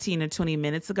about 15 or 20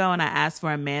 minutes ago, and I asked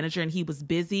for a manager and he was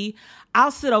busy.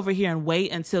 I'll sit over here and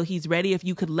wait until he's ready if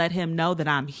you could let him know that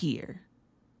I'm here.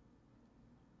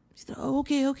 She said, oh,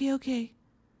 okay.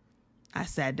 I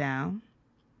sat down.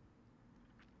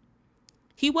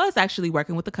 He was actually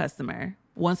working with the customer.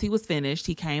 Once he was finished,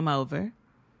 he came over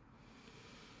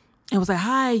and was like,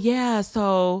 hi, yeah,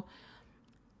 so...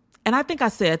 And I think I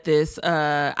said this,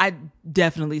 I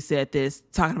definitely said this,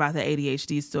 talking about the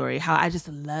ADHD story, how I just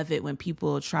love it when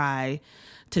people try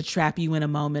to trap you in a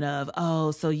moment of,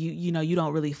 oh, so you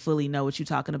don't really fully know what you're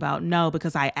talking about. No,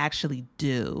 because I actually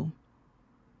do.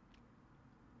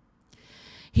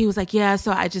 He was like, yeah,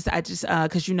 so I just,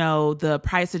 cause the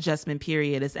price adjustment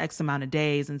period is X amount of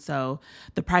days. And so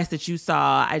the price that you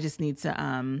saw, I just need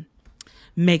to,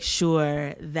 make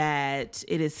sure that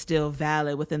it is still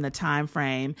valid within the time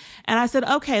frame. And I said,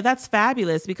 okay, that's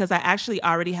fabulous, because I actually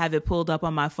already have it pulled up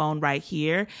on my phone right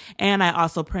here. And I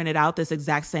also printed out this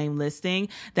exact same listing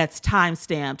that's time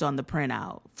stamped on the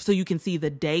printout. So you can see the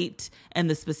date and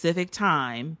the specific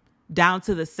time down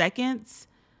to the seconds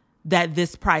that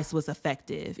this price was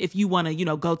effective. If you want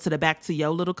to, go to the back to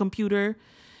your little computer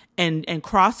and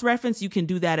cross-reference, you can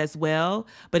do that as well.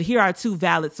 But here are two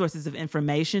valid sources of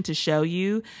information to show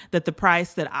you that the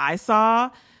price that I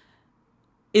saw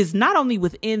is not only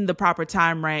within the proper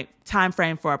time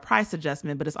frame for a price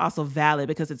adjustment, but it's also valid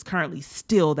because it's currently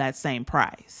still that same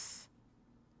price.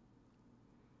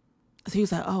 So he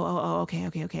was like, oh,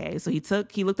 okay. So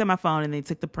he looked at my phone and then he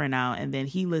took the printout, and then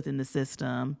he looked in the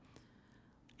system.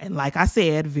 And like I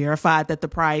said, verified that the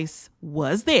price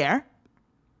was there.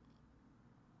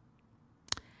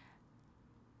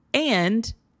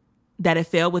 And that it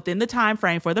fell within the time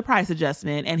frame for the price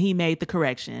adjustment, and he made the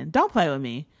correction. Don't play with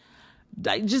me.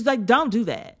 Don't do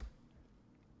that.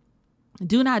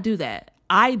 Do not do that.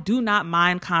 I do not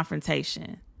mind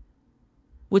confrontation,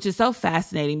 which is so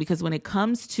fascinating, because when it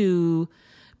comes to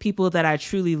people that I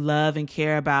truly love and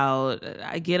care about,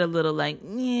 I get a little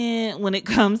when it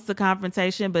comes to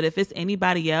confrontation. But if it's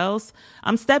anybody else,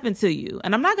 I'm stepping to you,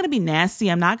 and I'm not going to be nasty.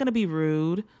 I'm not going to be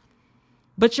rude.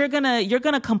 But you're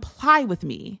gonna comply with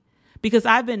me, because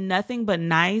I've been nothing but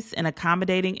nice and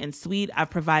accommodating and sweet.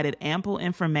 I've provided ample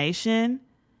information.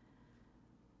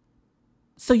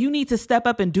 So you need to step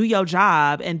up and do your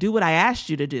job and do what I asked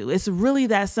you to do. It's really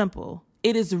that simple.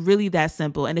 It is really that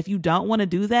simple. And if you don't want to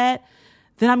do that,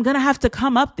 then I'm going to have to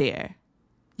come up there.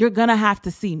 You're going to have to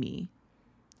see me.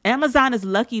 Amazon is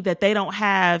lucky that they don't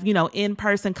have,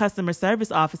 in-person customer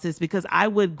service offices, because I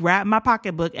would grab my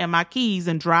pocketbook and my keys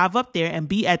and drive up there and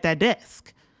be at that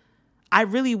desk. I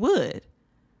really would.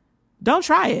 Don't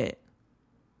try it.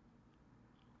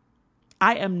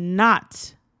 I am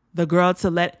not the girl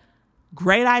to let...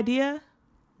 Great idea,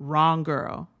 wrong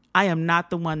girl. I am not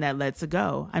the one that lets it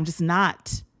go. I'm just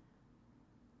not.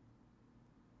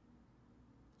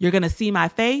 You're going to see my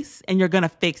face and you're going to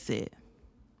fix it.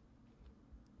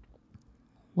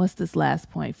 What's this last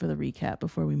point for the recap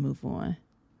before we move on?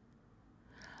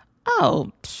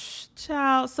 Oh,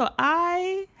 child. So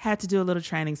I had to do a little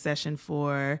training session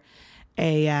for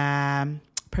a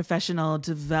professional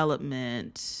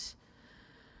development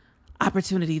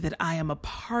opportunity that I am a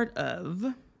part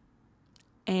of.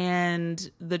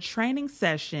 And the training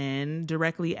session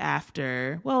directly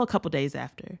after, a couple days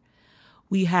after,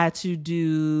 we had to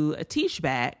do a teach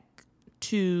back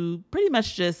to pretty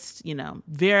much just,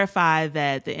 verify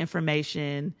that the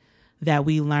information that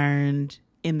we learned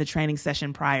in the training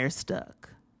session prior stuck.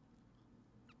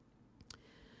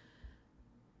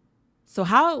 So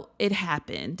how it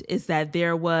happened is that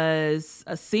there was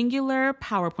a singular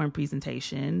PowerPoint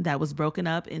presentation that was broken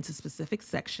up into specific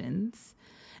sections.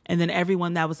 And then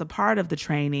everyone that was a part of the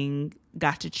training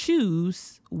got to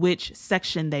choose which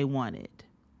section they wanted.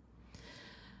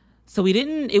 So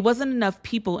it wasn't enough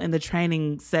people in the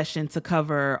training session to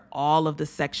cover all of the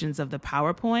sections of the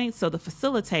PowerPoint. So the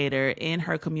facilitator, in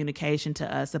her communication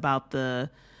to us about the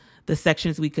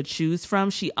sections we could choose from,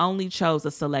 she only chose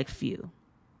a select few.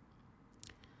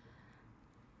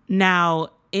 Now,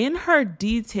 in her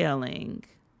detailing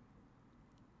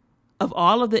of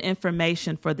all of the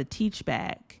information for the teach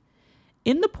back,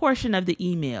 in the portion of the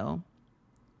email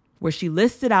where she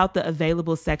listed out the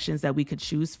available sections that we could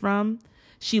choose from,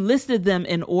 she listed them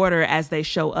in order as they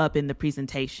show up in the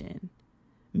presentation,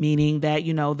 meaning that,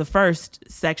 the first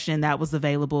section that was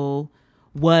available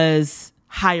was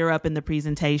higher up in the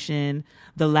presentation.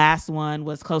 The last one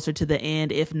was closer to the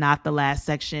end, if not the last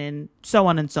section, so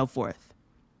on and so forth.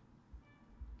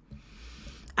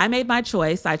 I made my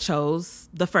choice. I chose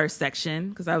the first section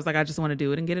because I was like, I just want to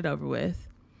do it and get it over with.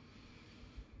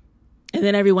 And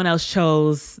then everyone else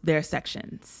chose their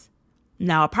sections.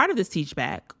 Now, a part of this teach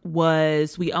back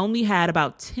was we only had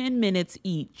about 10 minutes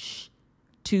each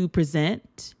to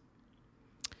present.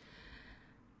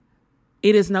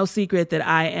 It is no secret that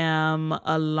I am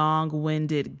a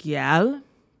long-winded gal,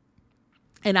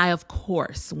 and I, of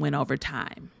course, went over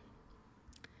time.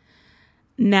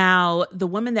 Now, the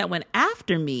woman that went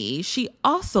after me, she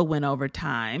also went over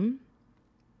time,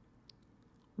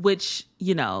 which,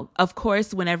 of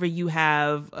course, whenever you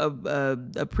have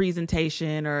a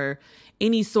presentation or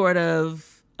any sort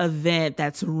of event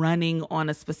that's running on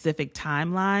a specific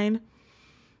timeline,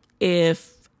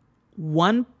 if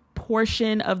one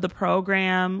portion of the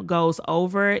program goes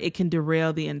over, it can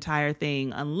derail the entire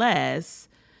thing unless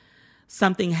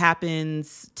something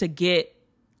happens to get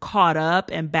caught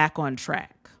up and back on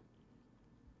track.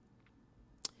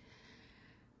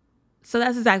 So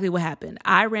that's exactly what happened.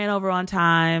 I ran over on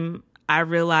time. I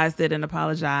realized it and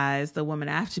apologized. The woman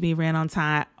after me ran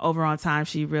over on time.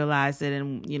 She realized it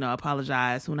and,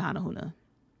 apologized. Huna.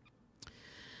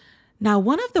 Now,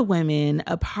 one of the women,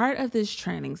 a part of this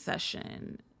training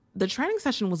session, the training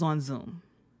session was on Zoom.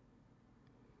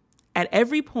 At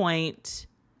every point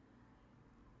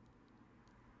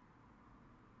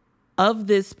of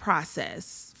this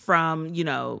process, from,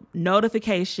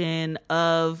 notification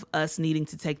of us needing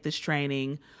to take this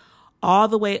training all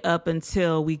the way up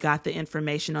until we got the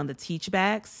information on the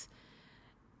teachbacks,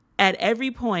 at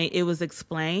every point it was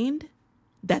explained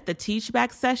that the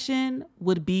teachback session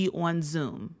would be on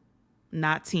Zoom,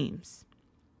 not Teams.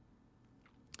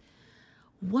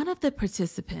 One of the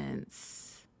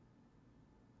participants,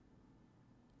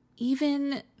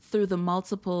 even through the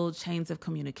multiple chains of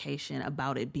communication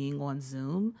about it being on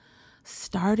Zoom,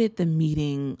 started the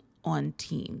meeting on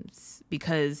Teams.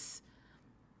 Because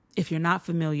if you're not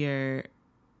familiar,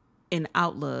 in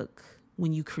Outlook,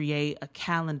 when you create a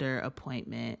calendar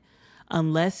appointment,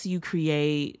 unless you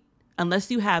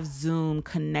have Zoom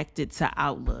connected to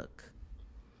Outlook,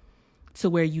 to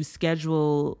where you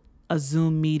schedule a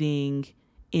Zoom meeting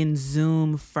in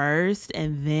Zoom first,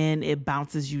 and then it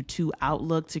bounces you to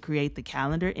Outlook to create the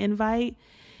calendar invite.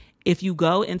 If you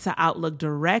go into Outlook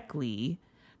directly,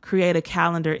 create a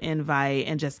calendar invite,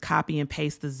 and just copy and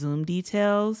paste the Zoom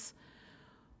details,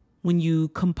 when you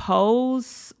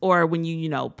compose or when you,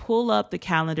 pull up the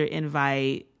calendar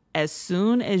invite, as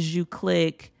soon as you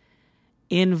click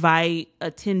invite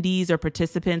attendees or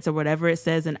participants or whatever it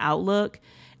says in Outlook,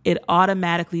 it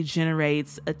automatically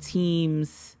generates a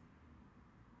Teams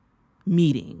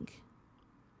meeting.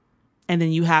 And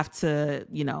then you have to,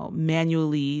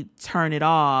 manually turn it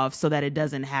off so that it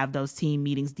doesn't have those team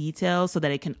meetings details, so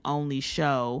that it can only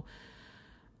show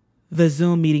the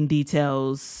Zoom meeting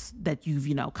details that you've,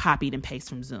 copied and pasted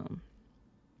from Zoom.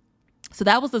 So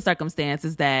that was the circumstance,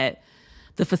 is that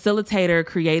the facilitator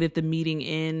created the meeting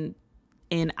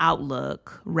in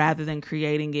Outlook rather than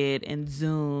creating it in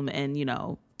Zoom and,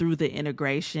 through the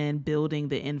integration, building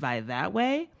the invite that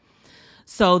way.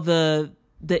 So the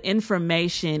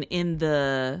information in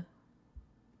the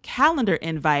calendar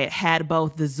invite had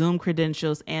both the Zoom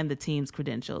credentials and the Teams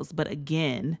credentials. But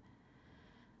again,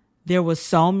 there were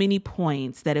so many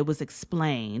points that it was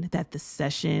explained that the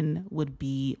session would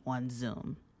be on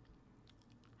Zoom.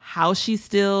 How she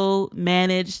still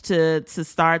managed to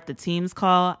start the Teams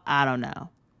call, I don't know.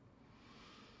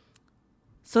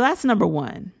 So that's number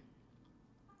one.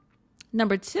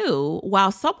 Number two,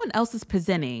 while someone else is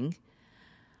presenting,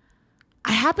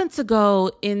 I happened to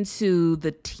go into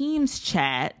the Teams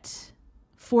chat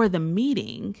for the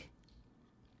meeting,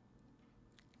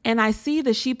 and I see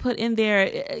that she put in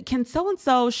there, can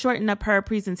so-and-so shorten up her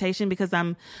presentation, because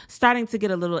I'm starting to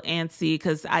get a little antsy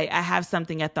because I have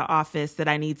something at the office that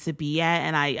I need to be at,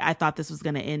 and I thought this was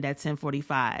going to end at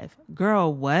 10:45.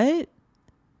 Girl, what?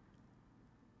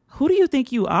 Who do you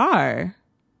think you are?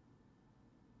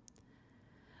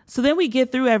 So then we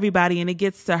get through everybody and it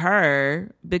gets to her,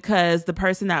 because the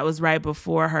person that was right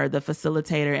before her, the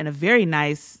facilitator, in a very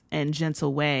nice and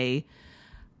gentle way,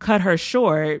 cut her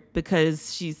short,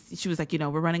 because she was like,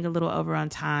 we're running a little over on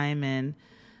time, and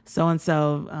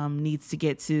so-and-so needs to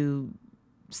get to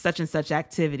such and such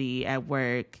activity at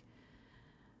work.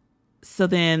 So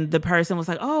then the person was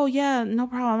like, oh yeah, no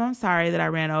problem. I'm sorry that I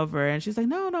ran over. And she was like,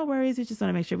 no worries. We just want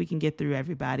to make sure we can get through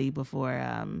everybody before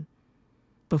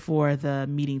the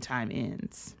meeting time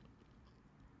ends.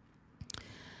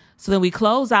 So then we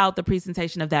close out the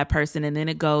presentation of that person, and then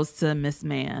it goes to Miss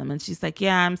Ma'am, and she's like,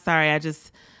 yeah, I'm sorry.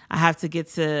 I have to get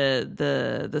to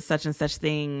the such and such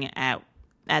thing at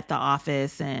the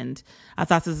office, and I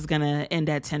thought this was going to end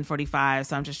at 10:45.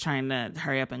 So I'm just trying to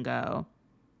hurry up and go.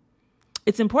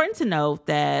 It's important to note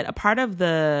that a part of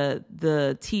the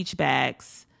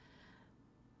teachbacks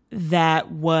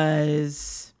that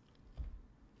was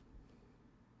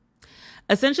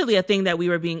essentially a thing that we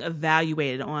were being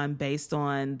evaluated on based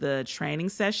on the training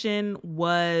session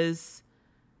was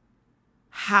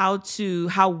how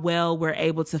well we're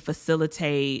able to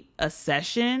facilitate a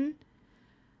session,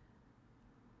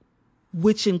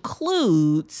 which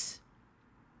includes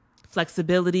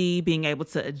flexibility, being able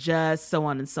to adjust, so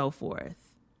on and so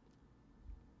forth.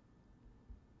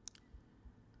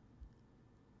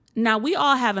 Now, we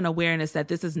all have an awareness that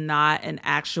this is not an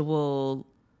actual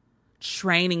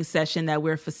training session that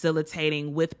we're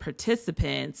facilitating with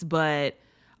participants, but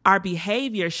our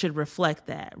behavior should reflect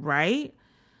that, right?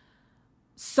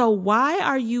 So why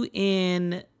are you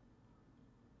in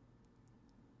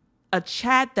a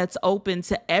chat that's open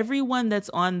to everyone that's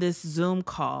on this Zoom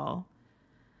call,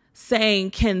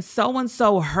 saying, can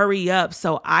so-and-so hurry up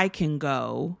so I can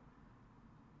go?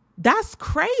 That's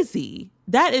crazy.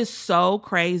 That is so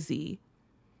crazy.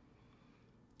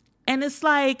 And it's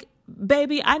like,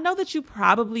 baby, I know that you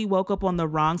probably woke up on the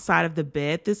wrong side of the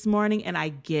bed this morning, and I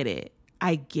get it.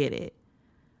 I get it.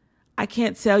 I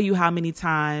can't tell you how many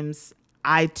times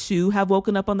I too have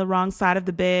woken up on the wrong side of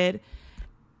the bed,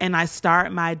 and I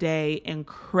start my day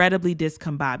incredibly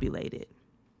discombobulated.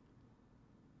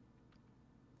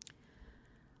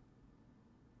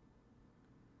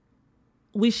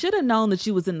 We should have known that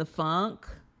you was in the funk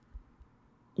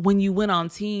when you went on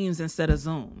Teams instead of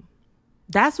Zoom.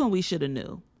 That's when we should have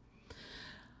knew.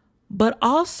 But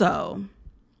also,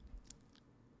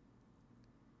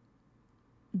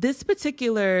 this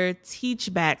particular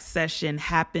Teach Back session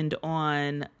happened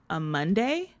on a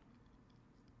Monday.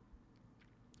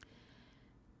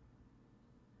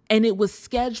 And it was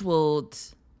scheduled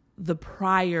the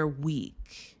prior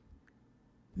week,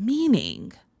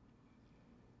 meaning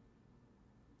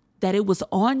that it was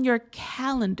on your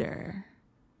calendar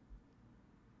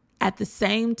at the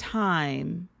same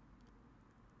time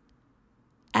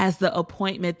as the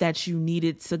appointment that you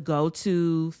needed to go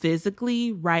to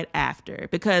physically right after.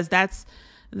 Because that's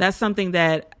something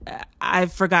that I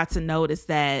forgot to notice,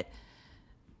 that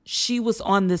she was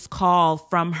on this call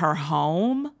from her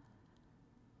home.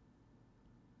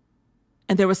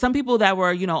 And there were some people that were,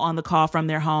 on the call from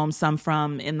their home, some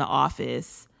from in the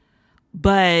office.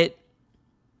 But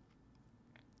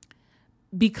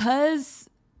because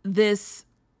this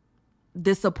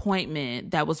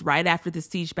appointment that was right after this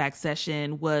Teach Back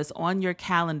session was on your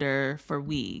calendar for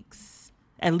weeks,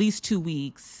 at least 2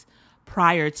 weeks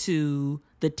prior to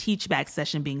the Teach Back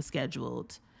session being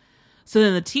scheduled. So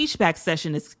then the Teach Back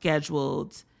session is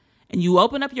scheduled, and you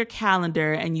open up your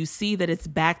calendar and you see that it's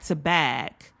back to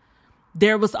back.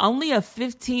 There was only a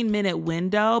 15-minute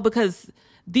window, because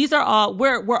these are all,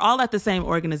 we're all at the same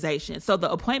organization. So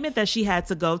the appointment that she had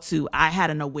to go to, I had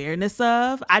an awareness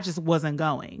of. I just wasn't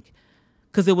going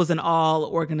because it was an all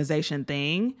organization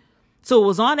thing. So it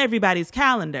was on everybody's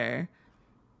calendar.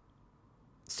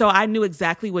 So I knew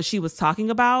exactly what she was talking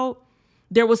about.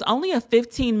 There was only a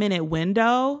 15-minute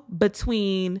window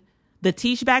between the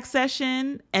Teach Back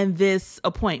session and this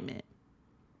appointment.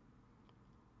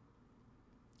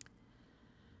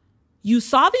 You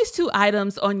saw these two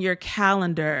items on your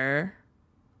calendar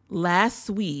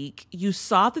last week. You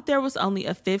saw that there was only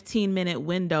a 15-minute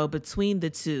window between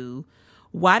the two.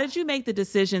 Why did you make the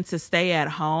decision to stay at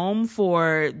home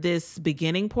for this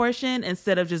beginning portion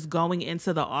instead of just going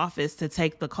into the office to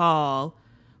take the call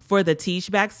for the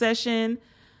Teach Back session,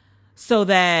 so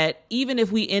that even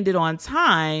if we ended on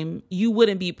time, you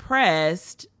wouldn't be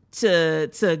pressed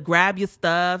to grab your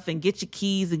stuff and get your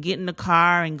keys and get in the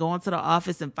car and go into the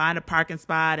office and find a parking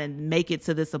spot and make it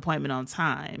to this appointment on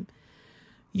time?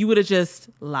 You would have just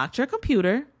locked your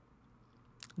computer,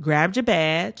 grabbed your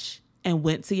badge, and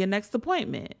went to your next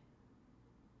appointment.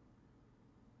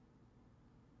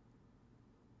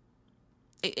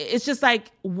 It's just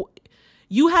like,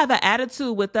 you have an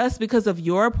attitude with us because of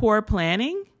your poor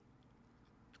planning.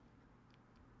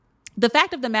 The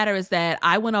fact of the matter is that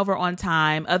I went over on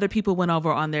time. Other people went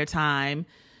over on their time.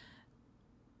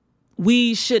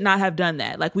 We should not have done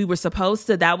that. Like we were supposed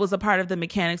to. That was a part of the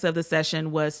mechanics of the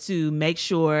session, was to make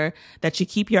sure that you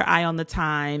keep your eye on the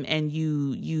time and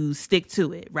you stick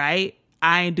to it, right?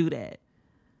 I ain't do that.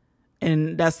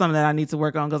 And that's something that I need to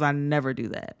work on, because I never do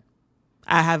that.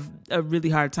 I have a really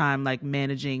hard time like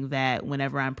managing that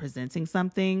whenever I'm presenting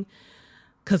something,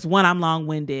 because one, I'm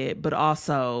long-winded, but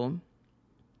also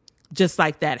just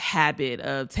like that habit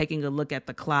of taking a look at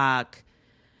the clock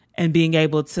and being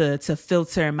able to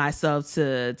filter myself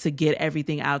to get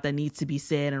everything out that needs to be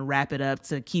said and wrap it up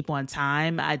to keep on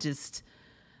time.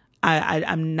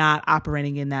 I'm not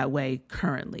operating in that way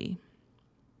currently.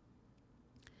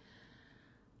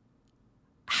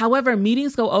 However,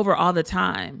 meetings go over all the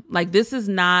time. Like, this is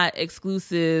not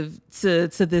exclusive to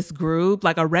this group.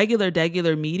 Like, a regular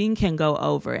meeting can go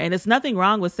over. And it's nothing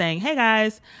wrong with saying, hey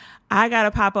guys, I got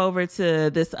to pop over to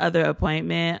this other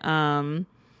appointment.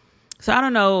 So I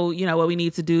don't know, what we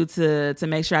need to do to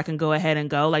make sure I can go ahead and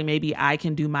go. Like, maybe I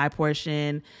can do my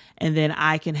portion and then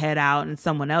I can head out and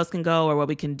someone else can go, or what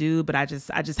we can do. But I just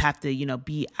have to,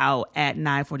 be out at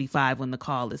 9:45 when the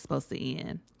call is supposed to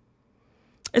end.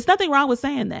 It's nothing wrong with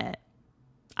saying that.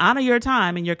 Honor your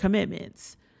time and your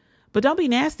commitments, but don't be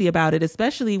nasty about it,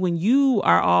 especially when you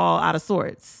are all out of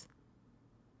sorts.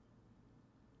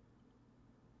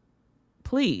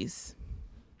 Please.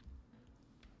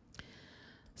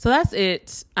 So that's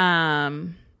it for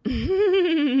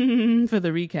the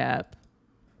recap.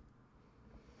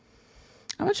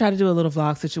 I'm going to try to do a little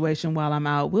vlog situation while I'm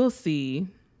out. We'll see.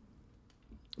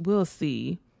 We'll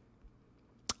see.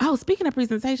 Oh, speaking of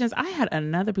presentations, I had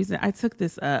another presentation. I took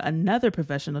this another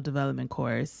professional development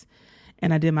course,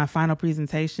 and I did my final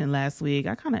presentation last week.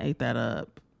 I kind of ate that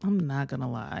up. I'm not going to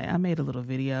lie. I made a little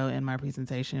video in my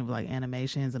presentation with like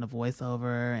animations and a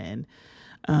voiceover and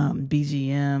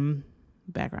BGM,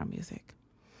 background music.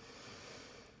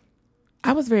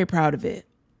 I was very proud of it.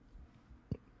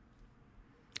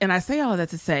 And I say all that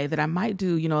to say that I might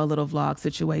do, a little vlog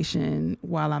situation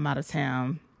while I'm out of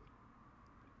town.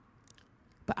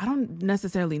 But I don't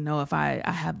necessarily know if I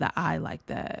have the eye like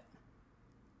that.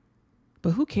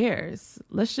 But who cares?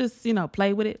 Let's just,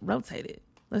 play with it, rotate it.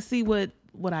 Let's see what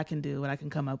I can do, what I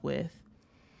can come up with.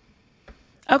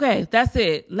 Okay, that's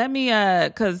it. Let me,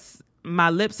 because my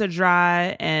lips are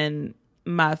dry and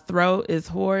my throat is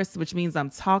hoarse, which means I'm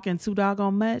talking too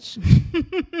doggone much.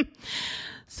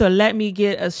 So let me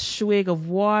get a swig of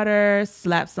water,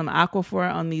 slap some Aquaphor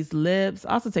on these lips.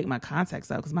 Also take my contacts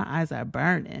out because my eyes are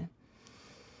burning.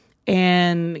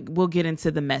 And we'll get into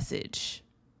the message.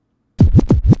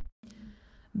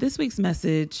 This week's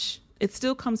message, it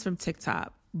still comes from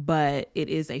TikTok, but it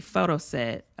is a photo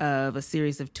set of a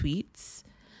series of tweets.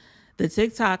 The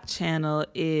TikTok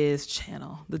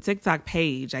the TikTok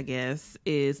page, I guess,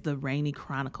 is the Rainy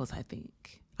Chronicles, I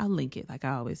think. I'll link it like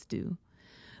I always do.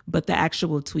 But the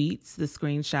actual tweets, the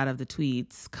screenshot of the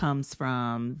tweets comes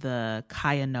from the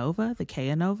Kaya Nova.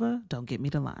 Don't get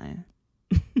me to lying.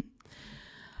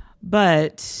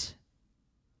 But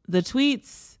the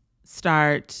tweets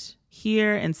start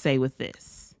here and say with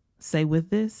this. Say with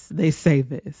this? They say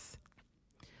this.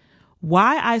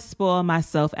 Why I spoil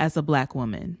myself as a Black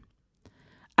woman.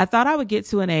 I thought I would get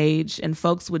to an age and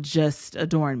folks would just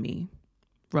adorn me.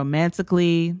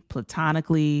 Romantically,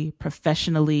 platonically,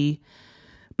 professionally.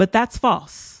 But that's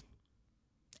false.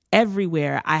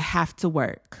 Everywhere I have to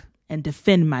work and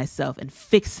defend myself and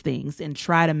fix things and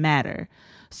try to matter.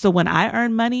 So when I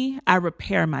earn money, I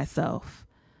repair myself.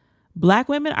 Black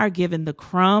women are given the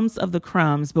crumbs of the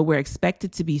crumbs, but we're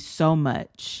expected to be so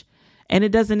much. And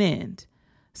it doesn't end.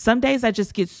 Some days I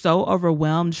just get so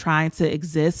overwhelmed trying to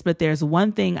exist, but there's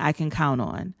one thing I can count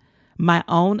on. My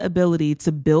own ability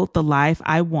to build the life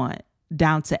I want,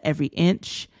 down to every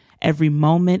inch, every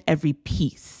moment, every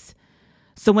piece.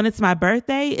 So when it's my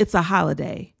birthday, it's a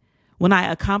holiday. When I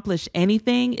accomplish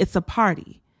anything, it's a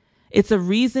party. It's a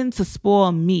reason to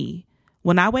spoil me.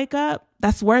 When I wake up,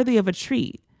 that's worthy of a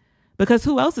treat. Because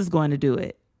who else is going to do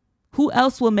it? Who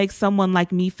else will make someone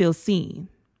like me feel seen?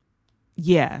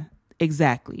 Yeah,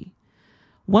 exactly.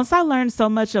 Once I learned so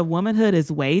much of womanhood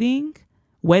is waiting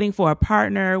for a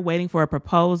partner, waiting for a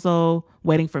proposal,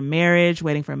 waiting for marriage,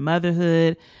 waiting for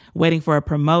motherhood, waiting for a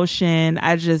promotion.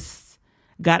 I just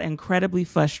got incredibly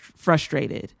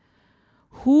frustrated.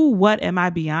 What am I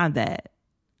beyond that?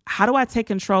 How do I take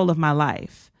control of my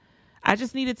life? I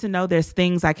just needed to know there's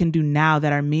things I can do now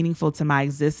that are meaningful to my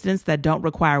existence that don't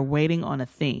require waiting on a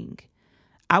thing.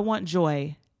 I want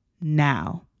joy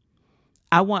now.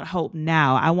 I want hope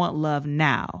now. I want love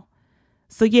now.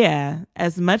 So yeah,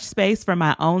 as much space for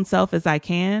my own self as I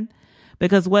can,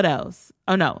 because what else?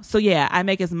 Oh no. So yeah, I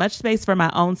make as much space for my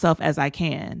own self as I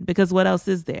can, because what else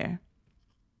is there?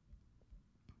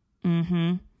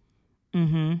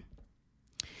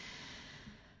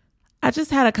 I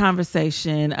just had a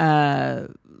conversation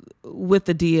with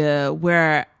Adia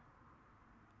where,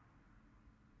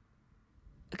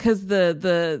 because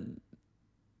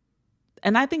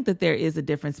and I think that there is a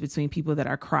difference between people that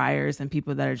are criers and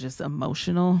people that are just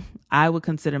emotional. I would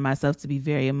consider myself to be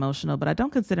very emotional, but I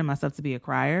don't consider myself to be a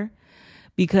crier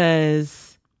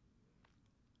because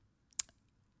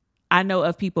I know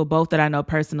of people both that I know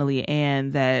personally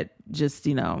and that just,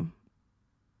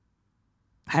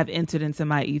 have entered into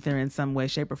my ether in some way,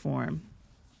 shape, or form,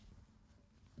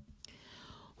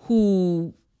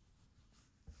 who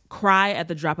cry at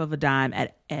the drop of a dime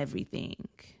at everything.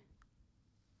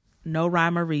 No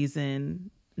rhyme or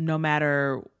reason, no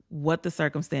matter what the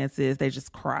circumstance is, they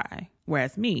just cry.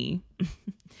 Whereas me,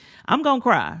 I'm going to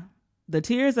cry. The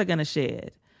tears are going to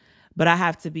shed, but I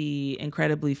have to be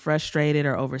incredibly frustrated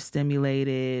or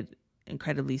overstimulated,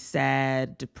 incredibly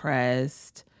sad,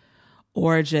 depressed,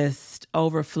 or just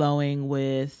overflowing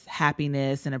with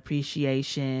happiness and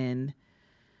appreciation.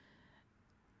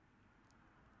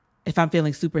 If I'm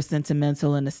feeling super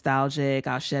sentimental and nostalgic,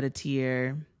 I'll shed a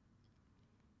tear.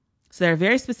 So there are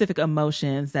very specific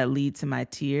emotions that lead to my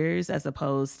tears as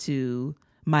opposed to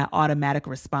my automatic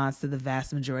response to the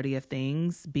vast majority of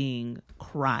things being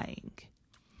crying.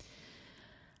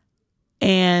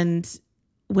 And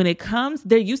when it comes,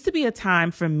 there used to be a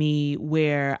time for me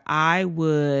where I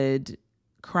would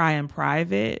cry in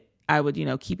private. I would,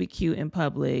 keep it cute in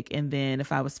public. And then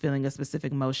if I was feeling a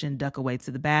specific emotion, duck away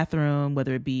to the bathroom,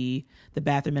 whether it be the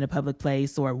bathroom in a public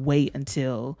place or wait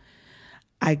until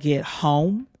I get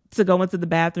home to go into the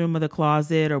bathroom or the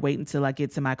closet, or wait until I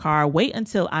get to my car. Wait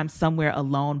until I'm somewhere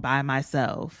alone by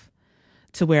myself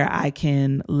to where I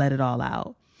can let it all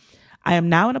out. I am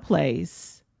now in a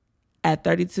place at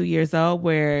 32 years old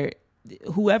where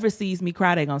whoever sees me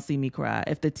cry, they're going to see me cry.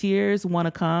 If the tears want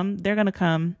to come, they're going to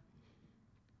come.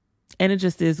 And it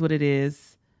just is what it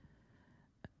is.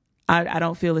 I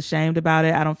don't feel ashamed about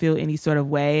it. I don't feel any sort of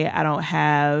way. I don't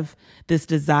have this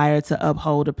desire to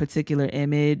uphold a particular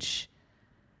image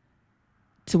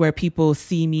to where people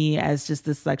see me as just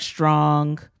this like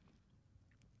strong,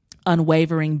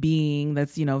 unwavering being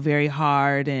that's, very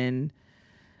hard and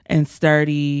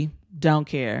sturdy. Don't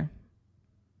care.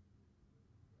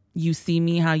 You see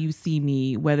me how you see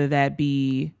me, whether that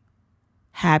be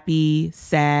happy,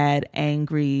 sad,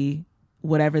 angry,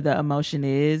 whatever the emotion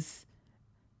is,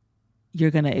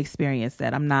 you're going to experience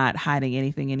that. I'm not hiding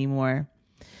anything anymore.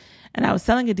 And I was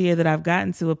telling Adia that I've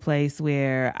gotten to a place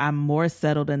where I'm more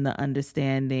settled in the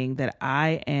understanding that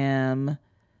I am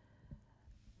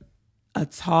a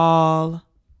tall,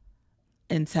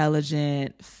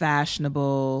 intelligent,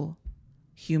 fashionable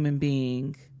human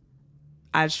being.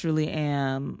 I truly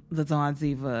am the Dawn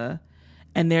Diva.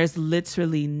 And there's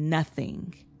literally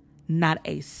nothing, not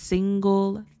a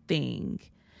single thing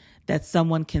that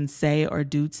someone can say or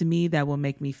do to me that will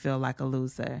make me feel like a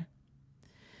loser.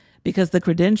 Because the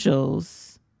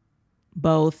credentials,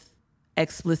 both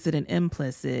explicit and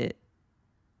implicit,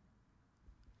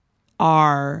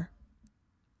 are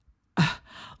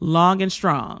long and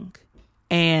strong.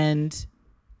 And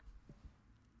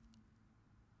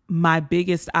my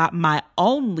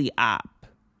only op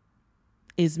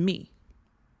is me.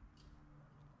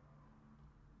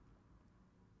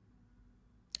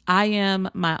 I am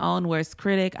my own worst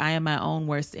critic. I am my own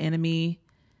worst enemy.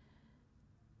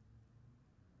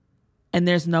 And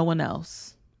there's no one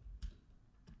else.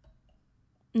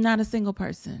 Not a single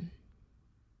person.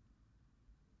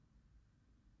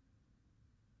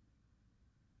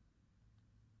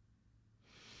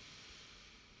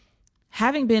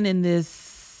 Having been in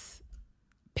this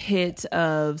pit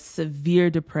of severe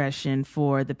depression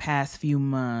for the past few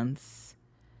months,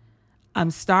 I'm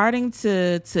starting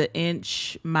to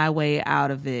inch my way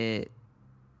out of it.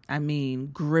 I mean,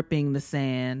 gripping the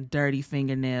sand, dirty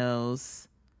fingernails,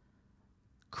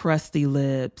 crusty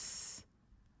lips,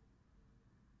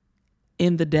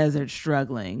 in the desert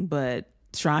struggling, but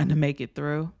trying to make it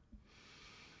through.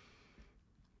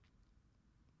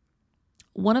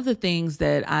 One of the things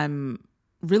that I'm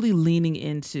really leaning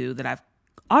into, that I've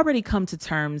already come to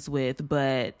terms with,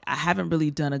 but I haven't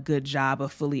really done a good job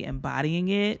of fully embodying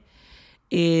it,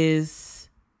 is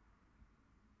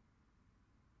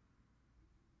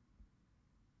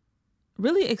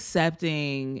really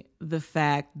accepting the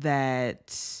fact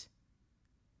that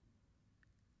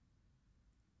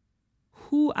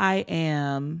who I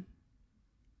am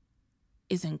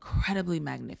is incredibly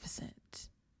magnificent.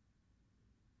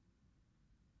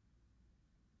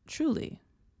 Truly.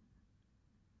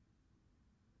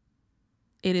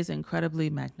 It is incredibly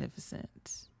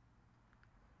magnificent.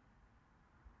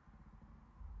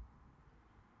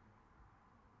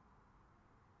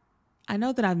 I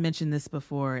know that I've mentioned this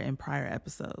before in prior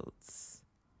episodes,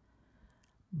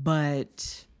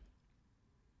 but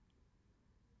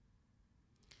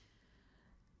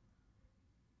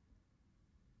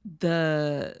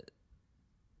the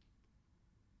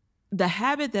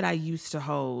habit that I used to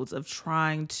hold of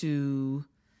trying to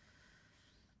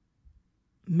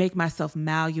make myself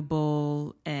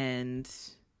malleable and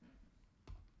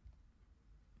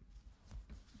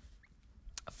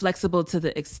flexible to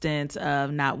the extent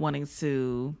of not wanting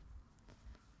to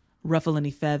ruffle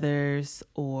any feathers,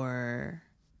 or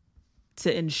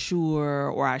to ensure,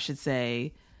 or I should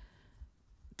say,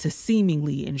 to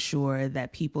seemingly ensure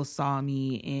that people saw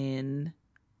me in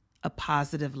a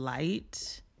positive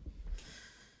light.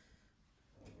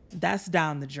 That's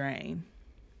down the drain.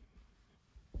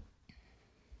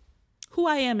 Who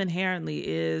I am inherently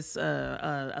is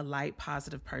a light,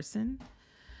 positive person.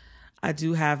 I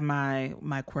do have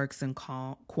my quirks and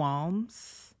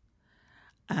qualms.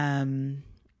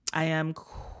 I am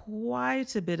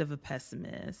quite a bit of a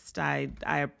pessimist. I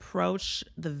approach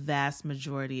the vast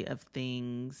majority of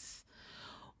things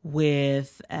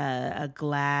with a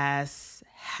glass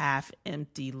half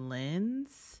empty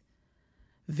lens.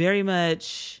 Very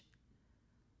much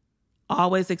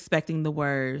always expecting the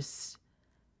worst,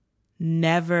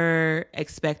 never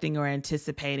expecting or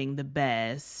anticipating the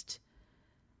best,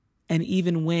 And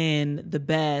even when the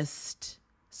best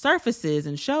surfaces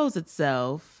and shows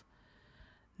itself,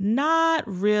 not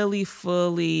really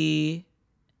fully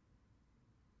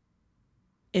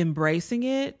embracing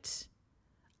it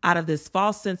out of this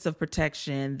false sense of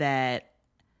protection that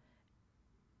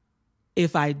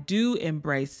if I do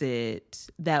embrace it,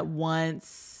 that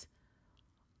once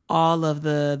all of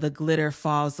the glitter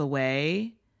falls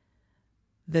away,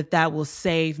 that will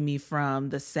save me from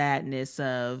the sadness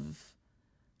of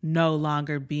no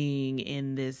longer being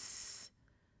in this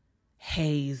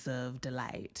haze of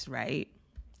delight, right?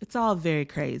 It's all very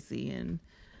crazy and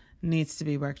needs to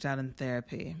be worked out in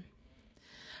therapy.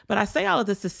 But I say all of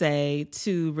this to say,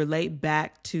 to relate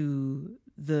back to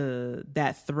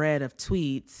that thread of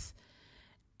tweets,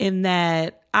 in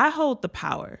that I hold the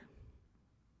power.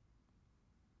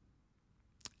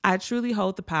 I truly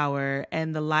hold the power,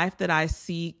 and the life that I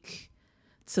seek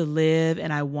to live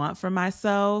and I want for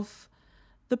myself,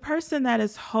 the person that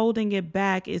is holding it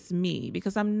back is me,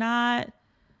 because I'm not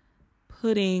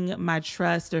putting my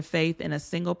trust or faith in a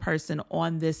single person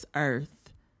on this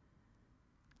earth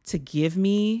to give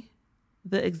me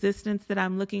the existence that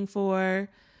I'm looking for,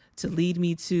 to lead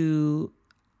me to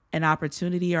an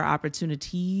opportunity or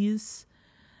opportunities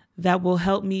that will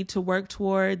help me to work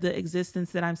toward the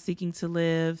existence that I'm seeking to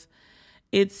live.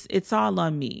 It's all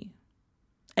on me.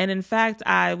 And in fact,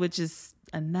 which is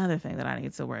another thing that I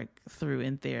need to work through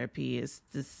in therapy, is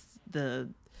the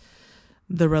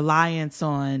reliance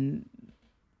on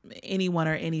anyone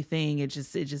or anything. It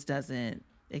just doesn't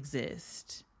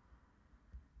exist.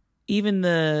 Even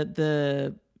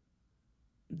the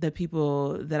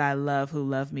people that I love who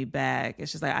love me back,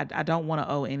 it's just like I don't want to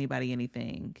owe anybody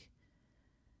anything,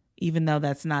 even though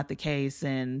that's not the case.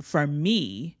 And for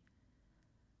me,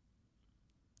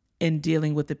 in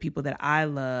dealing with the people that I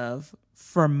love,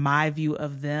 for my view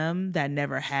of them, that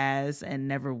never has and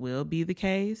never will be the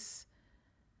case.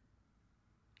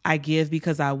 I give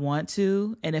because I want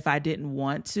to, and if I didn't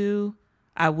want to,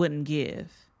 I wouldn't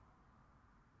give.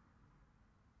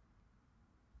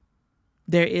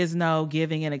 There is no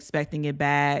giving and expecting it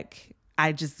back.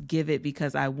 I just give it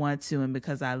because I want to and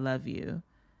because I love you.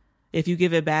 If you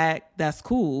give it back, that's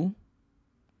cool.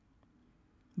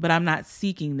 But I'm not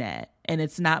seeking that. And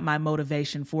it's not my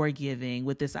motivation for giving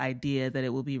with this idea that it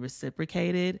will be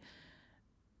reciprocated.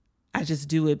 I just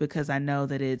do it because I know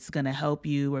that it's going to help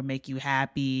you or make you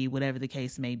happy, whatever the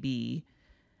case may be.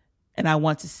 And I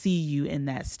want to see you in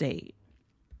that state.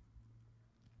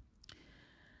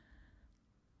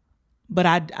 But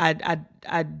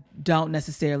I don't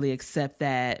necessarily accept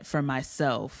that for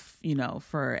myself,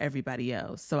 for everybody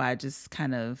else. So I just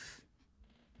kind of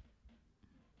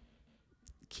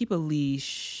keep a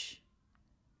leash,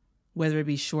 whether it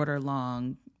be short or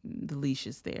long, the leash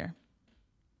is there.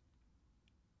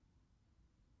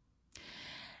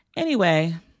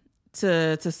 Anyway,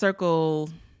 to circle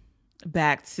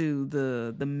back to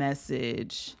the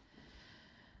message,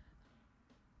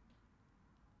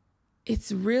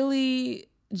 it's really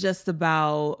just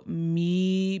about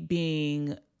me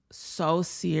being so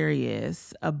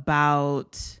serious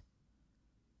about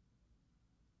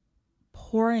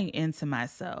pouring into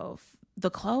myself.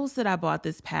 The clothes that I bought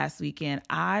this past weekend,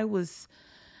 I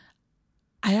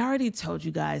already told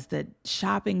you guys that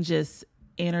shopping just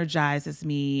energizes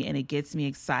me and it gets me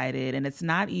excited. And it's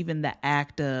not even the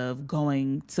act of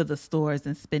going to the stores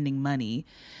and spending money.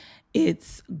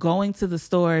 It's going to the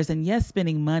stores and yes,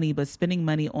 spending money, but spending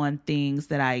money on things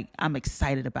that I'm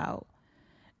excited about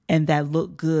and that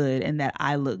look good and that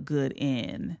I look good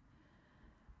in.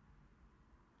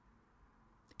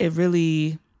 It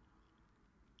really,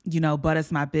 butters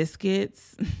my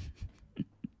biscuits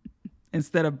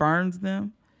instead of burns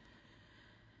them.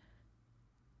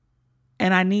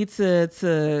 And I need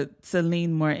to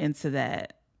lean more into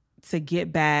that, to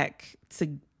get back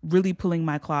to really pulling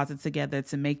my closet together,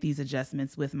 to make these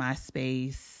adjustments with my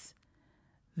space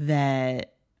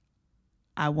that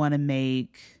I want to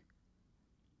make,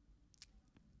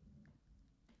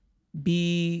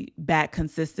 be back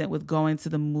consistent with going to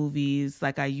the movies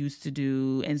like I used to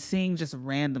do and seeing just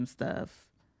random stuff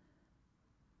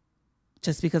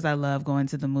just because I love going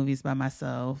to the movies by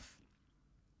myself.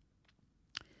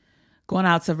 Going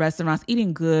out to restaurants,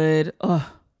 eating good. Oh,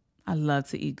 I love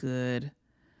to eat good.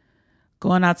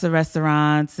 Going out to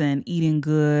restaurants and eating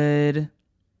good.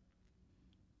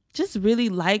 Just really,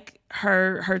 like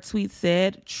her tweet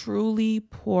said, truly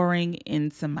pouring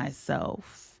into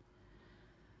myself.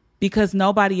 Because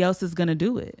nobody else is going to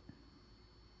do it.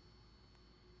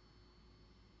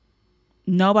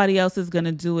 Nobody else is going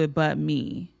to do it but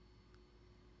me.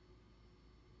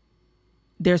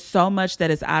 There's so much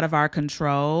that is out of our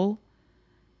control.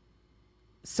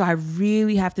 So I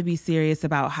really have to be serious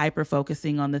about hyper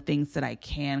focusing on the things that I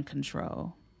can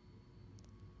control.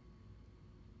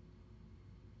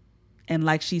 And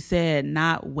like she said,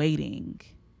 not waiting.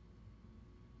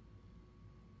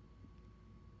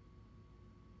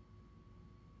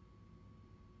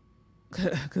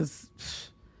 Because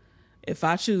if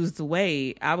I choose to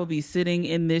wait, I will be sitting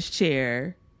in this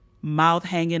chair, mouth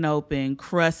hanging open,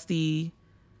 crusty,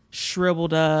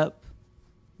 shriveled up,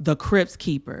 the Crypt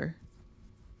Keeper.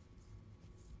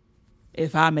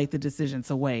 If I make the decision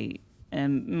to wait.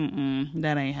 And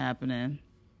that ain't happening.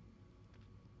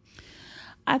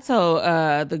 I told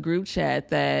the group chat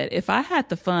that if I had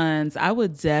the funds, I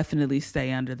would definitely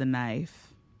stay under the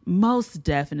knife. Most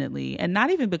definitely. And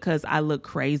not even because I look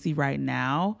crazy right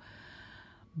now,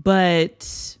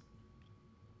 but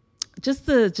just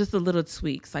the little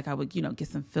tweaks. Like I would, get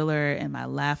some filler in my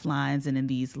laugh lines and in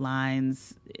these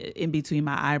lines in between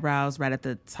my eyebrows, right at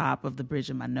the top of the bridge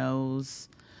of my nose.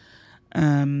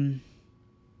 The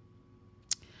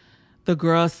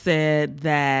girl said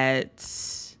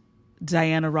that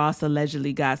Diana Ross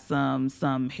allegedly got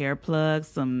some hair plugs,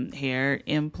 some hair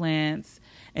implants.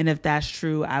 And if that's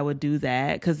true, I would do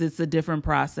that because it's a different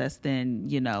process than,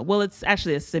 well, it's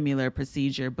actually a similar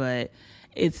procedure, but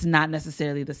it's not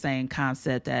necessarily the same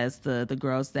concept as the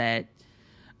girls that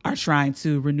are trying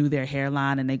to renew their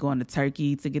hairline and they go into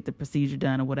Turkey to get the procedure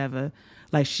done or whatever.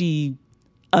 Like she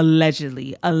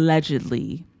allegedly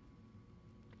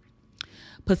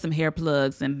put some hair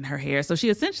plugs in her hair. So she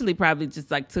essentially probably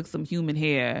just like took some human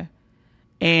hair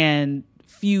and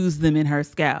fused them in her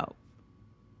scalp.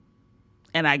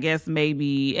 And I guess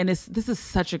maybe, and this is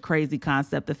such a crazy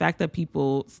concept. The fact that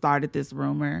people started this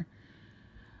rumor,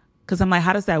 because I'm like,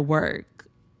 how does that work?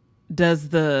 Does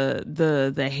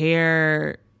the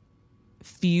hair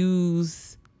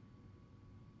fuse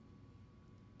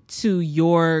to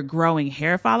your growing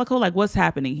hair follicle? Like, what's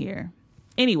happening here?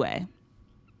 Anyway.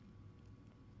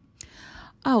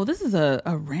 Oh, this is a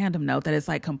random note that is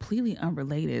like completely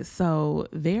unrelated. So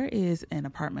there is an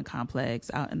apartment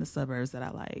complex out in the suburbs that I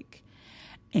like.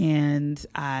 And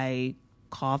I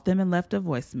called them and left a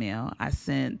voicemail. I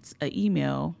sent an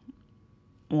email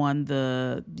on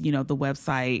the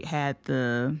website, had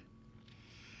the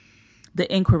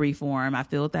inquiry form. I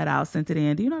filled that out, sent it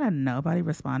in. Do you know that nobody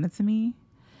responded to me?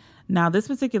 Now, this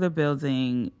particular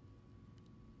building,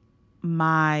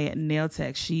 my nail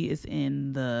tech, she is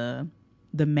in the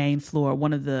main floor,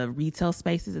 one of the retail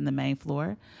spaces in the main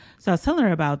floor. So I was telling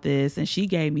her about this and she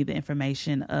gave me the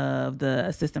information of the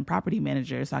assistant property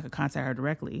manager so I could contact her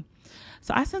directly.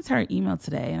 So I sent her an email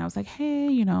today and I was like,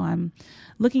 hey, I'm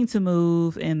looking to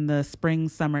move in the spring,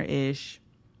 summer-ish.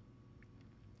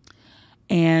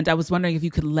 And I was wondering if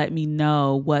you could let me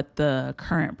know what the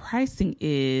current pricing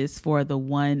is for the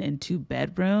 1 and 2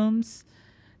 bedrooms,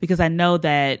 because I know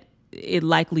that it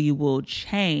likely will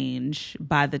change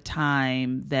by the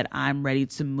time that I'm ready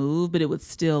to move, but it would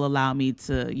still allow me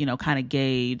to, kind of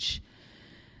gauge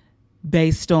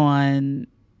based on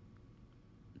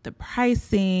the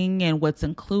pricing and what's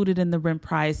included in the rent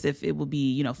price, if it will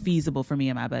be, feasible for me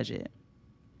and my budget.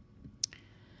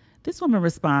 This woman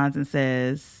responds and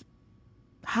says,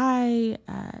 hi,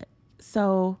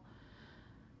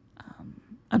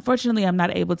 unfortunately, I'm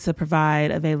not able to provide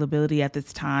availability at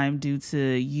this time due to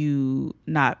you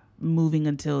not moving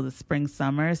until the spring,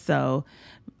 summer. So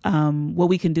what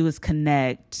we can do is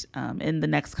connect in the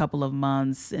next couple of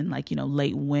months in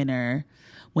late winter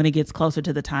when it gets closer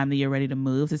to the time that you're ready to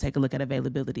move to take a look at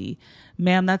availability.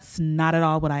 Ma'am, that's not at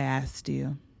all what I asked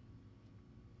you.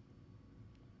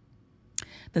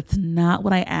 That's not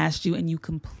what I asked you, and you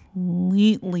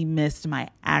completely missed my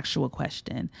actual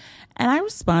question. And I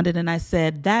responded and I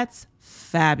said, that's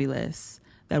fabulous.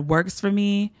 That works for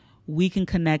me. We can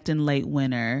connect in late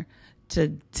winter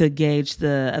to gauge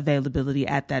the availability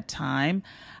at that time.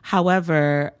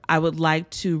 However, I would like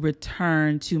to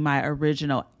return to my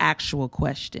original actual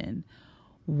question.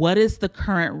 What is the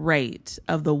current rate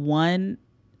of the 1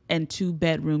 and 2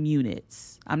 bedroom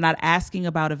units? I'm not asking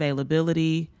about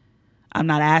availability. I'm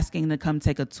not asking to come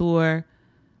take a tour.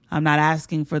 I'm not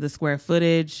asking for the square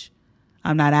footage.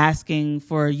 I'm not asking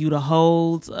for you to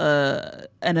hold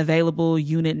an available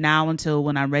unit now until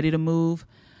when I'm ready to move.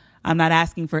 I'm not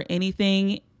asking for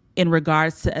anything in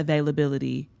regards to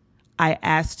availability. I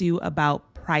asked you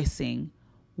about pricing.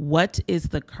 What is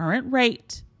the current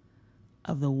rate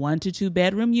of the 1 to 2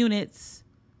 bedroom units?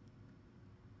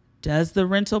 Does the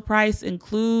rental price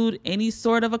include any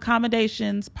sort of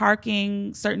accommodations,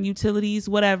 parking, certain utilities,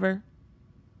 whatever?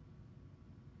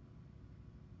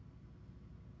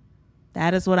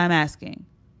 That is what I'm asking.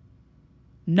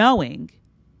 Knowing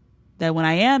that when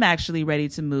I am actually ready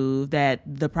to move, that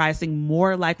the pricing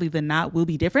more likely than not will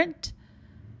be different.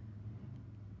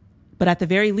 But at the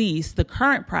very least, the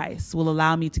current price will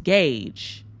allow me to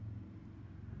gauge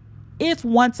if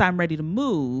once I'm ready to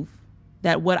move,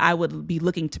 that what I would be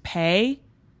looking to pay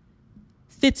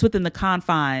fits within the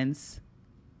confines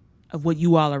of what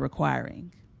you all are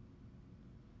requiring.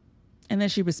 And then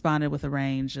she responded with a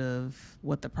range of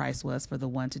what the price was for the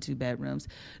 1 to 2 bedrooms.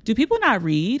 Do people not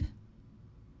read?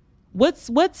 What's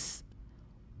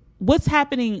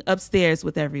happening upstairs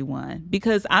with everyone?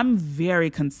 Because I'm very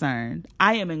concerned.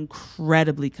 I am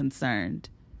incredibly concerned.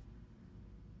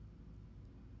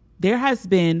 There has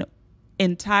been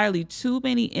entirely too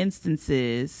many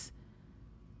instances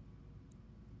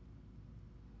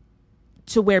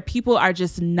to where people are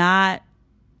just not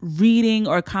reading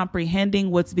or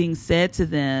comprehending what's being said to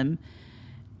them.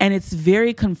 And it's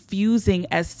very confusing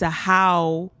as to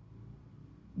how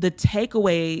the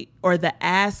takeaway or the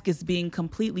ask is being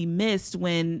completely missed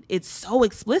when it's so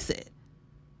explicit.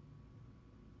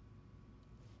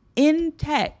 In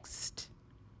text,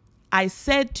 I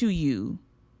said to you,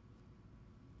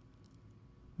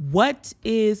 what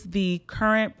is the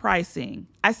current pricing?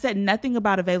 I said nothing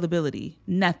about availability,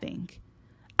 nothing.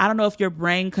 I don't know if your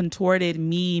brain contorted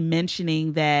me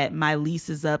mentioning that my lease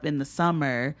is up in the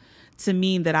summer to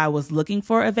mean that I was looking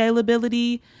for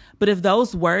availability. But if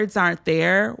those words aren't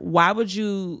there, why would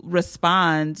you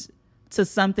respond to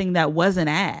something that wasn't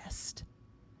asked?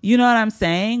 You know what I'm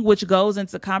saying? Which goes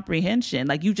into comprehension.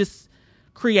 Like you just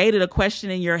created a question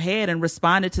in your head and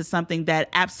responded to something that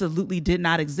absolutely did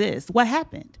not exist. What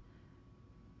happened?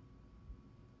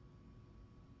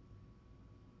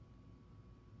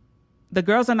 The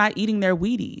girls are not eating their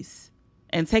Wheaties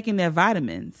and taking their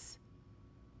vitamins.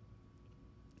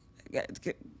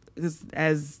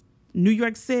 As New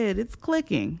York said, it's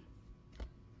clicking.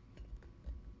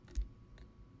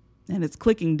 And it's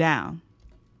clicking down.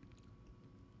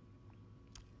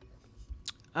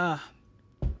 That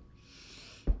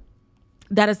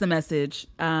is the message.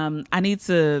 I need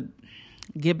to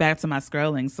get back to my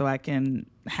scrolling so I can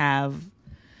have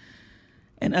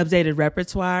an updated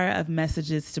repertoire of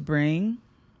messages to bring.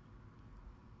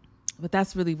 But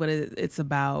that's really what it's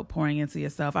about, pouring into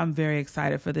yourself. I'm very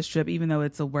excited for this trip, even though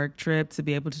it's a work trip, to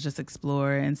be able to just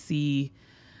explore and see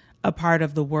a part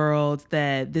of the world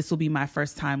that this will be my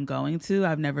first time going to.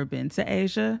 I've never been to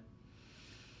Asia.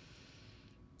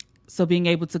 So being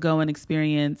able to go and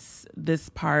experience this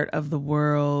part of the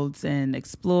world and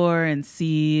explore and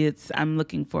see, I'm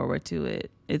looking forward to it.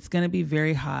 It's going to be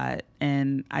very hot,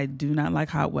 and I do not like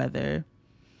hot weather.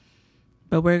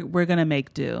 But we're going to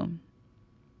make do.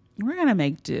 We're going to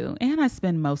make do. And I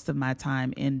spend most of my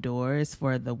time indoors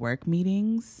for the work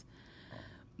meetings.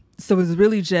 So it's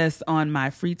really just on my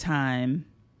free time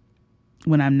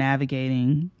when I'm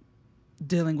navigating,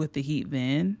 dealing with the heat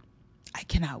then. I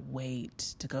cannot wait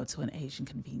to go to an Asian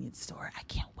convenience store. I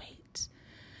can't wait.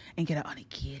 And get an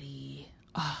onigiri.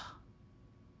 Oh,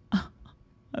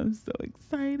 I'm so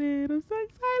excited.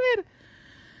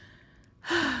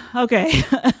 Okay.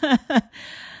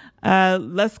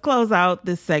 Let's close out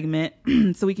this segment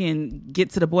so we can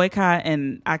get to the boycott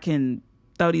and I can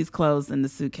throw these clothes in the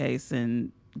suitcase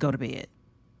and go to bed.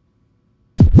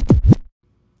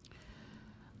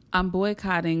 I'm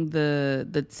boycotting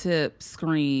the tip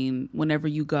screen whenever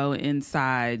you go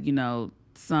inside,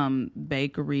 some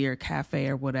bakery or cafe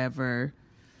or whatever,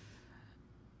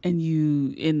 and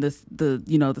you in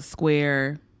the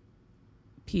square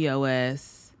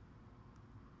POS,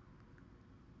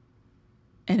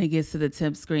 and it gets to the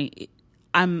tip screen.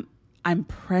 I'm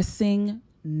pressing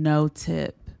no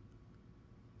tip.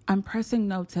 I'm pressing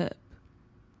no tip.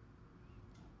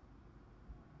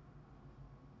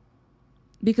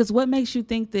 Because what makes you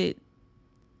think that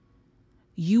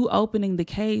you opening the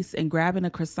case and grabbing a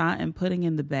croissant and putting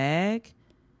in the bag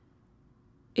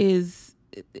is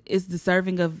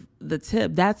deserving of the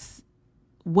tip? That's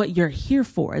what you're here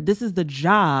for. This is the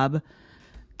job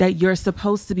that you're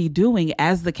supposed to be doing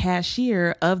as the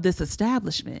cashier of this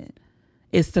establishment,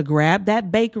 is to grab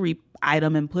that bakery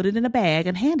item and put it in a bag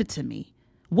and hand it to me.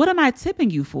 What am I tipping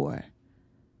you for?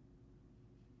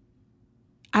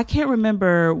 I can't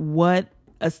remember what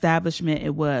establishment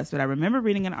it was, but I remember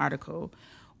reading an article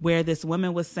where this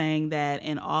woman was saying that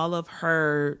in all of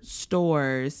her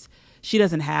stores, she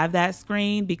doesn't have that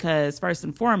screen because first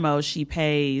and foremost, she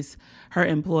pays her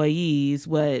employees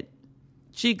what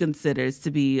she considers to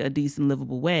be a decent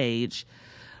livable wage.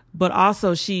 But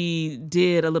also she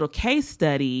did a little case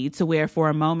study to where for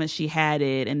a moment she had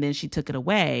it and then she took it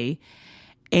away.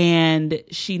 And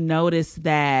she noticed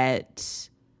that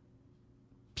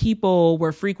people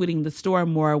were frequenting the store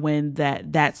more when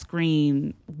that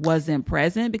screen wasn't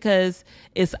present, because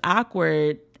it's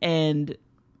awkward and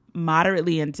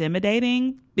moderately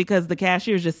intimidating because the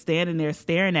cashier is just standing there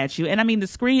staring at you. And I mean, the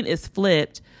screen is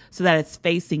flipped so that it's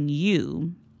facing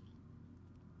you.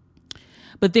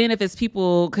 But then if it's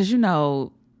people, because, you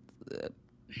know,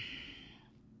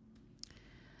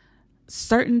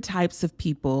 certain types of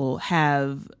people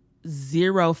have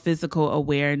zero physical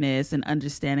awareness and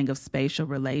understanding of spatial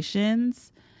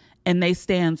relations, and they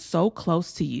stand so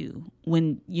close to you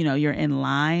when, you know, you're in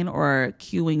line or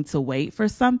queuing to wait for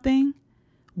something.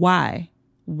 Why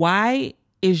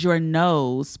is your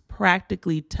nose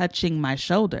practically touching my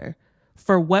shoulder?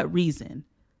 For what reason?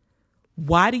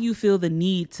 Why do you feel the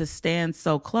need to stand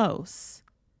so close?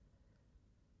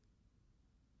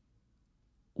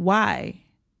 Why?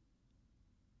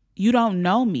 You don't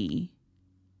know me.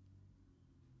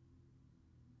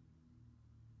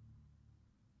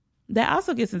 That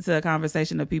also gets into a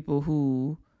conversation of people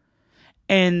who,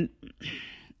 and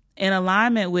in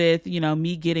alignment with, you know,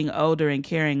 me getting older and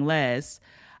caring less,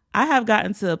 I have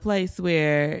gotten to a place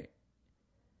where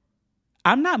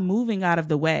I'm not moving out of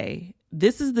the way.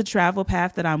 This is the travel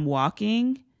path that I'm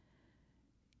walking.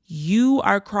 You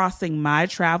are crossing my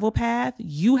travel path.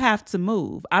 You have to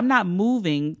move. I'm not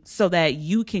moving so that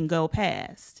you can go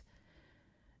past.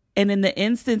 And in the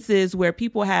instances where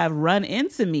people have run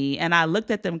into me and I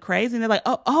looked at them crazy and they're like,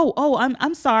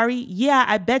 I'm sorry. Yeah,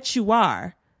 I bet you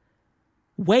are.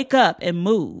 Wake up and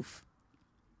move.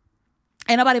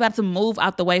 Ain't nobody about to move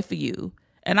out the way for you.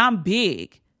 And I'm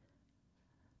big.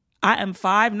 I am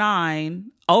 5'9",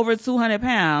 over 200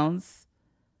 pounds,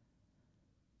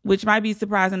 which might be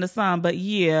surprising to some, but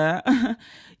yeah,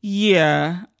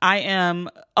 I am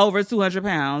over 200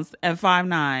 pounds and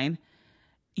 5'9".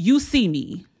 You see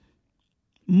me.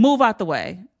 Move out the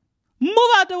way. Move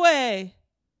out the way.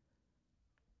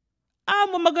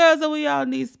 I'm with my girls over y'all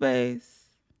need space.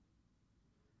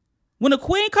 When the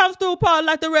queen comes through, Paul,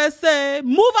 like the rest say,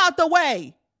 move out the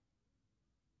way.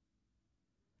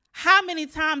 How many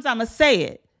times I'ma say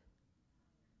it?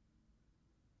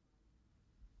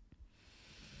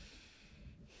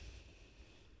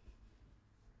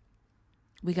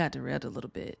 We got derailed a little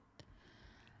bit.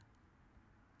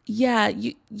 Yeah,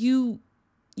 you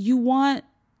want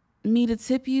me to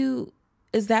tip you?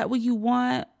 Is that what you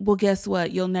want? Well, guess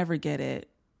what? You'll never get it.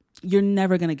 You're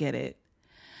never going to get it.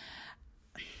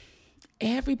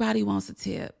 Everybody wants a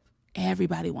tip.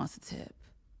 Everybody wants a tip.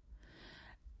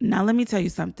 Now, let me tell you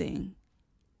something.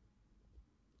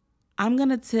 I'm going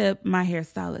to tip my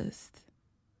hairstylist.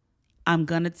 I'm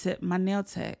going to tip my nail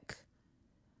tech.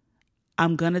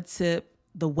 I'm going to tip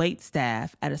the wait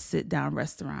staff at a sit-down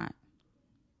restaurant.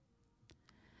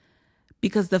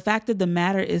 Because the fact of the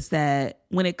matter is that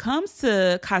when it comes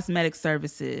to cosmetic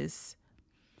services,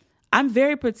 I'm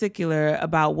very particular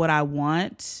about what I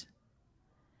want.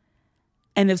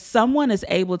 And if someone is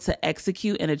able to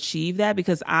execute and achieve that,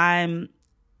 because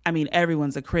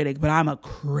everyone's a critic, but I'm a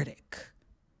critic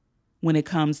when it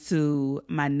comes to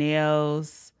my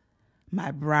nails,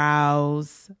 my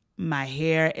brows, my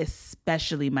hair,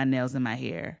 especially my nails and my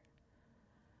hair.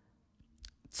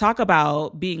 Talk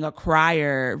about being a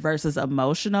crier versus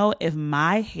emotional. If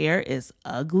my hair is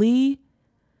ugly,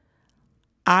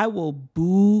 I will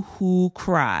boo-hoo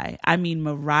cry. I mean,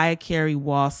 Mariah Carey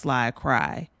wall slide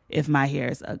cry if my hair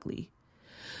is ugly.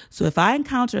 So if I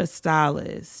encounter a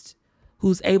stylist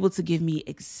who's able to give me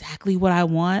exactly what I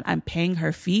want, I'm paying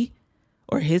her fee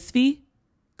or his fee,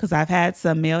 because I've had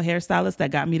some male hairstylists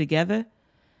that got me together,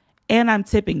 and I'm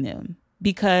tipping them,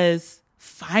 because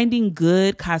finding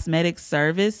good cosmetic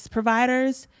service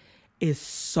providers is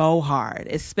so hard,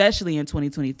 especially in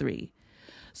 2023.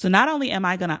 So not only am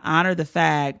I going to honor the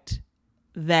fact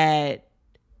that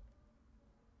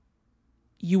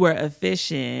you were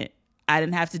efficient, I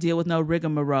didn't have to deal with no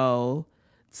rigmarole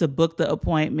to book the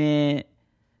appointment.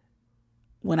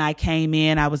 When I came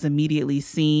in, I was immediately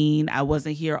seen. I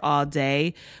wasn't here all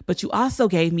day, but you also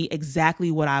gave me exactly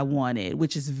what I wanted,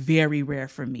 which is very rare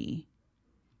for me.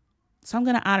 So I'm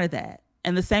going to honor that.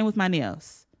 And the same with my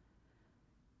nails.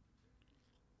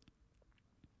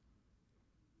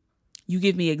 You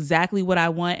give me exactly what I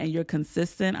want and you're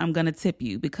consistent, I'm going to tip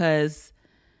you, because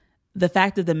the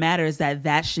fact of the matter is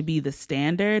that should be the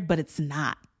standard, but it's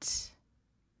not.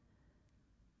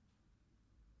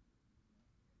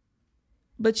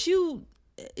 But you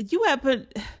have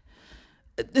put...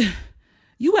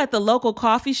 You at the local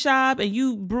coffee shop and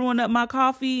you brewing up my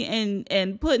coffee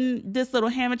and putting this little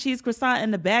ham and cheese croissant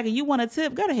in the bag and you want a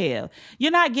tip? Go to hell.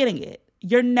 You're not getting it.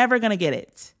 You're never going to get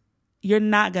it. You're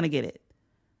not going to get it.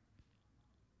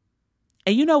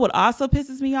 And you know what also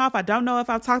pisses me off? I don't know if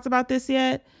I've talked about this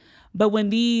yet, but when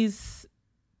these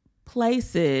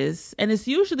places, and it's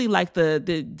usually like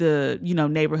the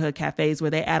neighborhood cafes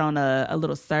where they add on a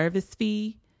little service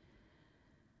fee.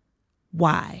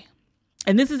 Why?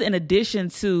 And this is in addition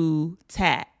to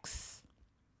tax.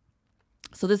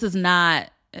 So this is not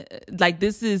like,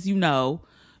 this is, you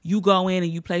go in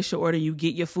and you place your order, you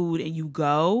get your food and you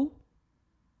go.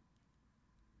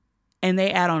 And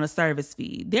they add on a service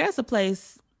fee. There's a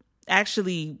place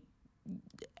actually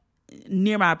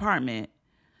near my apartment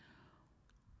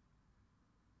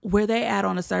where they add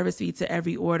on a service fee to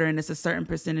every order, and it's a certain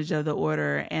percentage of the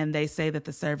order, and they say that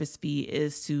the service fee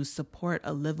is to support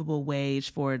a livable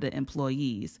wage for the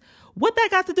employees. What that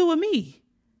got to do with me?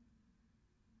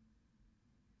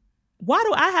 Why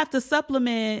do I have to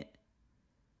supplement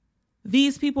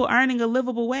these people earning a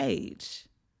livable wage?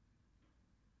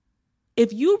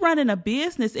 If you running a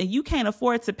business and you can't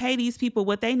afford to pay these people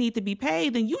what they need to be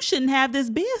paid, then you shouldn't have this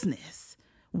business.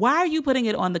 Why are you putting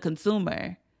it on the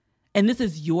consumer? And this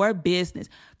is your business.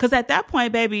 Because at that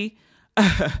point, baby,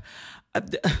 I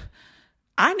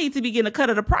need to be getting a cut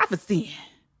of the profits then.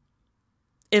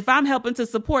 If I'm helping to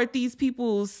support these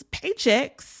people's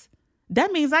paychecks,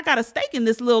 that means I got a stake in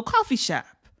this little coffee shop.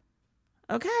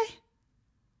 Okay?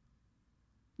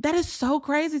 That is so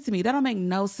crazy to me. That don't make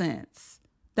no sense.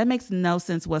 That makes no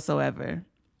sense whatsoever.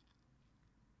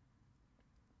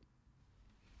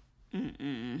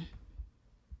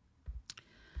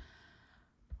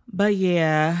 But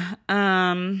yeah,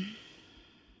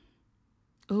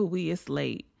 it's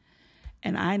late.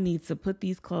 And I need to put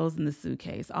these clothes in the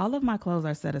suitcase. All of my clothes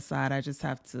are set aside. I just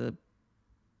have to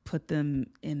put them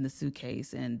in the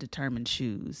suitcase and determine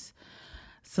shoes.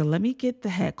 So let me get the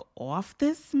heck off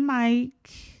this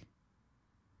mic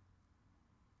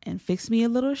and fix me a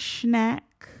little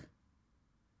snack.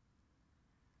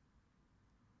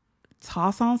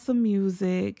 Toss on some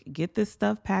music, get this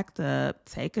stuff packed up,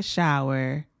 take a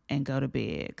shower, and go to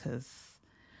bed. Because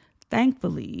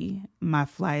thankfully, my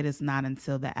flight is not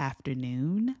until the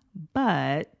afternoon.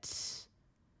 But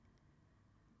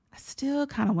I still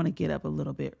kind of want to get up a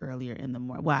little bit earlier in the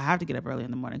morning. Well, I have to get up early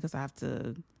in the morning because I have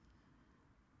to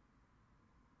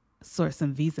sort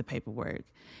some visa paperwork.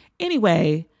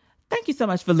 Anyway, thank you so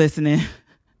much for listening.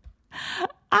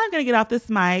 I'm going to get off this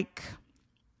mic.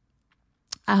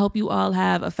 I hope you all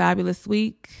have a fabulous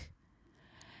week.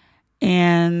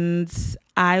 And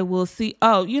I will see.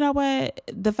 Oh, you know what?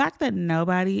 The fact that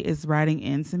nobody is writing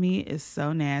into me is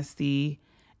so nasty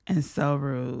and so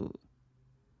rude.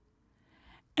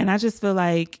 And I just feel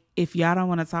like if y'all don't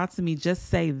want to talk to me, just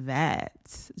say that.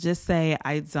 Just say,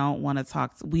 I don't want to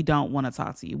talk. We don't want to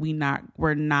talk to you.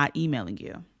 We're not emailing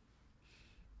you.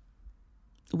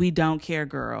 We don't care,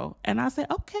 girl. And I say,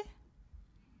 okay.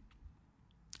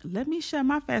 Let me shut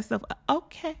my fast up.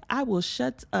 Okay, I will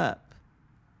shut up.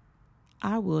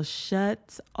 I will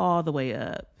shut all the way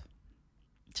up.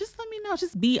 Just let me know.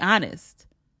 Just be honest.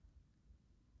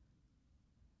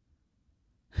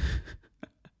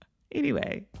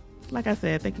 Anyway, like I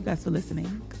said, thank you guys for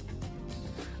listening.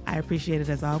 I appreciate it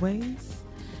as always.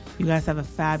 You guys have a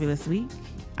fabulous week.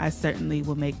 I certainly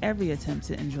will make every attempt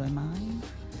to enjoy mine.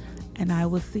 And I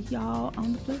will see y'all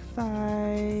on the flip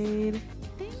side.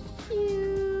 Thank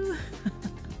you.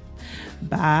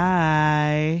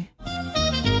 Bye.